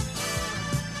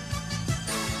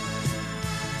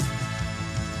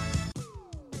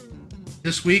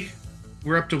 This week,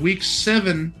 we're up to week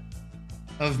 7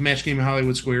 of Match Game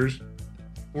Hollywood Squares.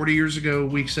 40 years ago,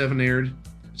 week 7 aired,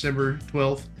 December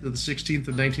 12th to the 16th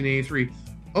of 1983.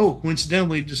 Oh,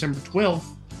 coincidentally, December 12th,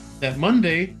 that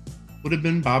Monday, would have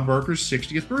been Bob Barker's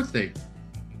 60th birthday.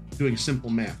 Doing simple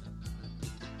math.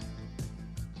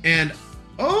 And,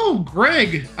 oh,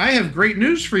 Greg, I have great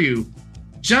news for you.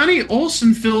 Johnny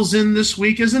Olson fills in this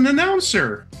week as an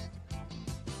announcer.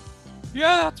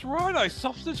 Yeah, that's right. I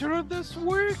substituted this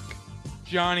week.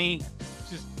 Johnny,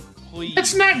 just please.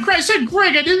 That's not Greg. I said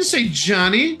Greg. I didn't say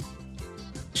Johnny.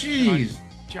 Jeez.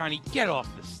 Johnny, get off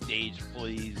the stage,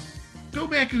 please. Go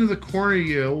back into the corner,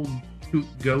 you old hoot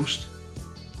ghost.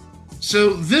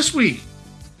 So this week,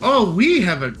 we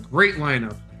have a great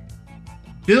lineup.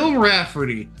 Bill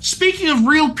Rafferty. Speaking of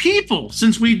real people,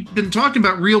 since we've been talking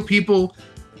about real people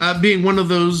being one of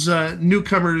those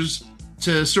newcomers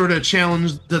to sort of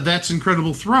challenge the That's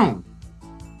Incredible throne.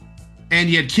 And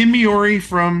you had Kim Miori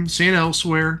from St.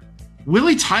 Elsewhere,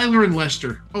 Willie Tyler and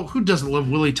Lester. Oh, who doesn't love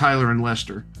Willie Tyler and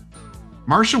Lester?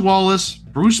 Marsha Wallace,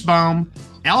 Bruce Baum,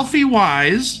 Alfie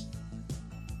Wise,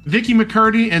 Vicky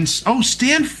McCarty, and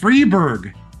Stan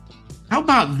Freberg. How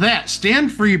about that? Stan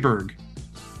Freberg.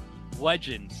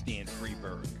 Legend Stan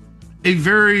Freberg. A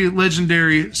very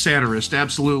legendary satirist,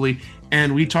 absolutely.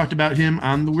 And we talked about him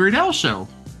on the Weird Al Show,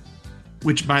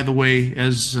 which, by the way,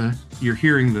 as you're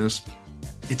hearing this,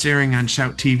 it's airing on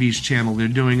Shout TV's channel. They're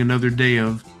doing another day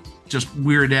of just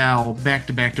Weird Al back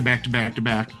to back to back to back to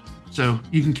back. So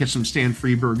you can catch some Stan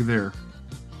Freberg there.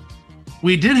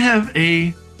 We did have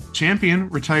a champion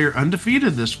retire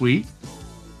undefeated this week.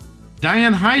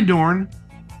 Diane Hydorn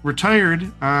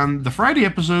retired on the Friday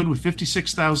episode with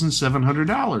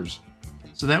 $56,700.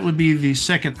 So that would be the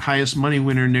second highest money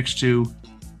winner next to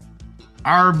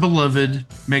our beloved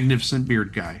Magnificent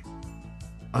Beard Guy.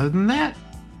 Other than that,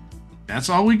 that's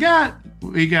all we got.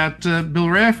 We got Bill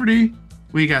Rafferty,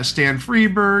 we got Stan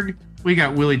Freberg, we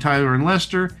got Willie Tyler and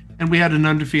Lester, and we had an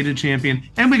undefeated champion,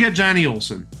 and we got Johnny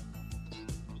Olson.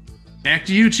 Back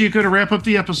to you, Chico, to wrap up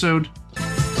the episode.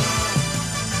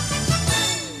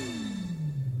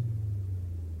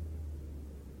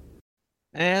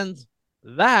 And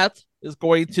that is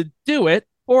going to do it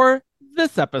for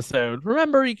this episode.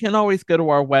 Remember, you can always go to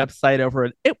our website over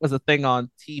at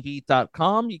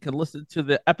itwasathingontv.com. You can listen to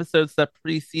the episodes that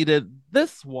preceded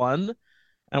this one,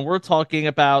 and we're talking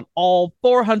about all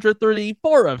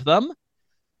 434 of them.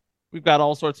 We've got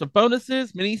all sorts of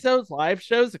bonuses, minisodes, live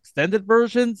shows, extended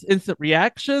versions, instant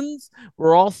reactions.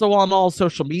 We're also on all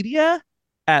social media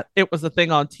at It Was a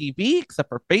Thing on TV, except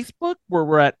for Facebook, where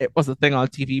we're at It Was a Thing on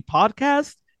TV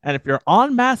podcast. And if you're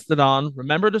on Mastodon,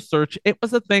 remember to search It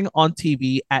Was a Thing on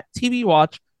TV at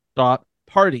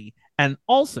tvwatch.party. And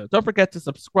also, don't forget to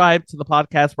subscribe to the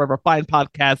podcast wherever fine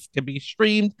podcasts can be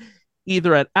streamed,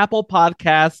 either at Apple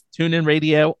Podcasts, TuneIn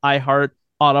Radio, iHeart,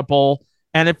 Audible.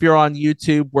 And if you're on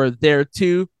YouTube, we're there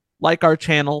too. Like our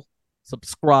channel,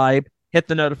 subscribe, hit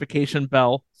the notification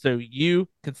bell so you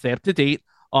can stay up to date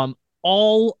on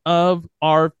all of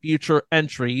our future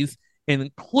entries,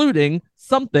 including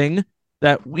something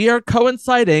that we are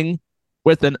coinciding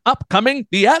with an upcoming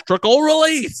theatrical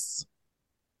release.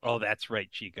 Oh, that's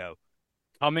right, Chico.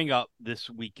 Coming up this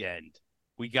weekend,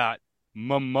 we got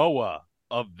Momoa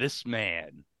of This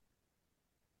Man.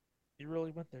 You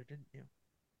really went there, didn't you?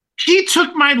 He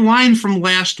took my line from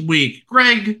last week.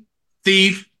 Greg,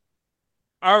 thief.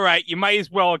 All right, you might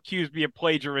as well accuse me of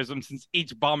plagiarism since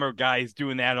each Bomber guy is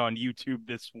doing that on YouTube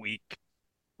this week.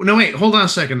 No, wait, hold on a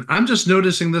second. I'm just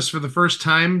noticing this for the first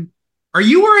time. Are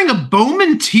you wearing a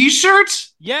Bowman t-shirt?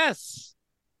 Yes.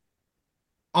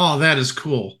 Oh, that is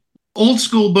cool. Old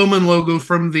school Bowman logo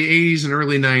from the 80s and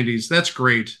early 90s. That's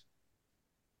great.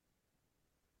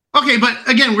 Okay, but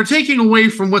again, we're taking away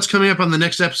from what's coming up on the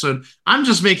next episode. I'm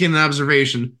just making an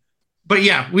observation. But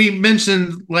yeah, we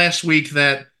mentioned last week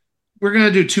that we're going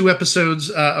to do 2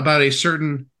 episodes about a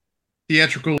certain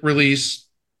theatrical release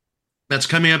that's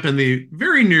coming up in the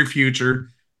very near future.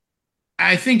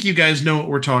 I think you guys know what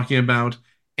we're talking about.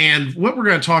 And what we're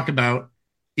going to talk about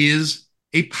is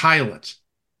a pilot.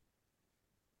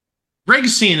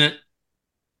 Greg's seen it.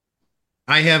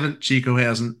 I haven't. Chico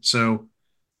hasn't. So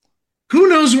who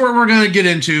knows what we're going to get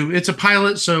into? It's a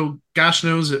pilot, so gosh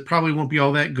knows it probably won't be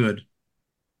all that good.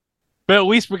 But at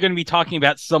least we're going to be talking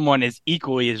about someone as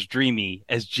equally as dreamy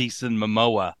as Jason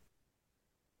Momoa.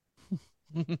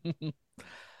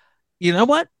 You know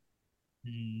what?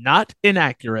 Not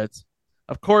inaccurate.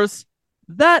 Of course,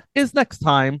 that is next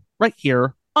time right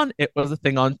here on It Was a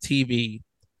Thing on TV.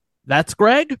 That's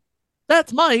Greg.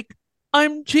 That's Mike.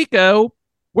 I'm Chico.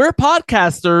 We're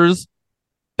podcasters.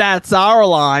 That's our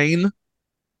line.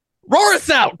 Roar us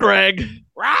out, Greg.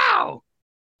 Wow.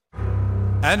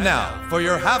 And now, for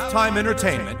your halftime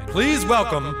entertainment, please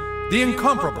welcome the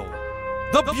incomparable,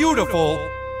 the beautiful,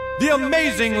 the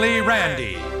amazingly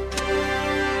Randy.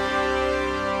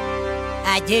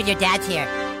 Dude, your dad's here.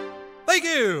 Thank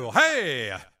you.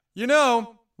 Hey, you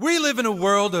know, we live in a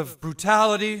world of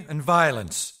brutality and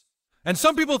violence. And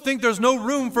some people think there's no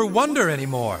room for wonder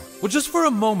anymore. Well, just for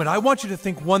a moment, I want you to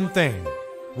think one thing.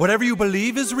 Whatever you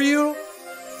believe is real,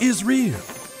 is real.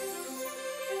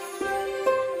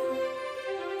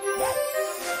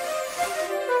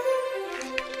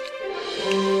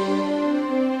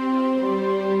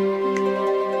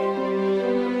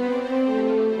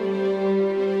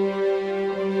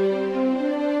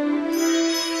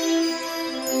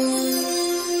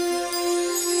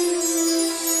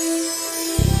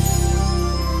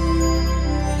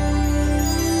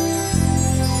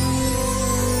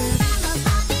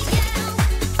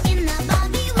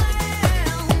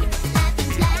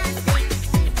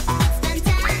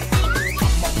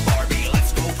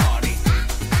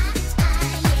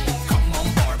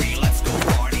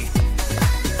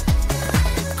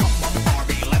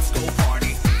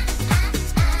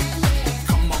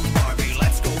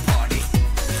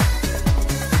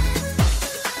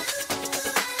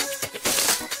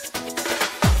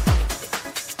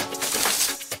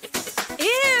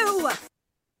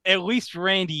 at least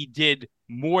Randy did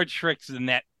more tricks than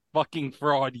that fucking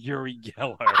fraud Uri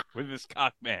Geller with his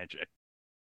cock magic.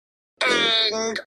 And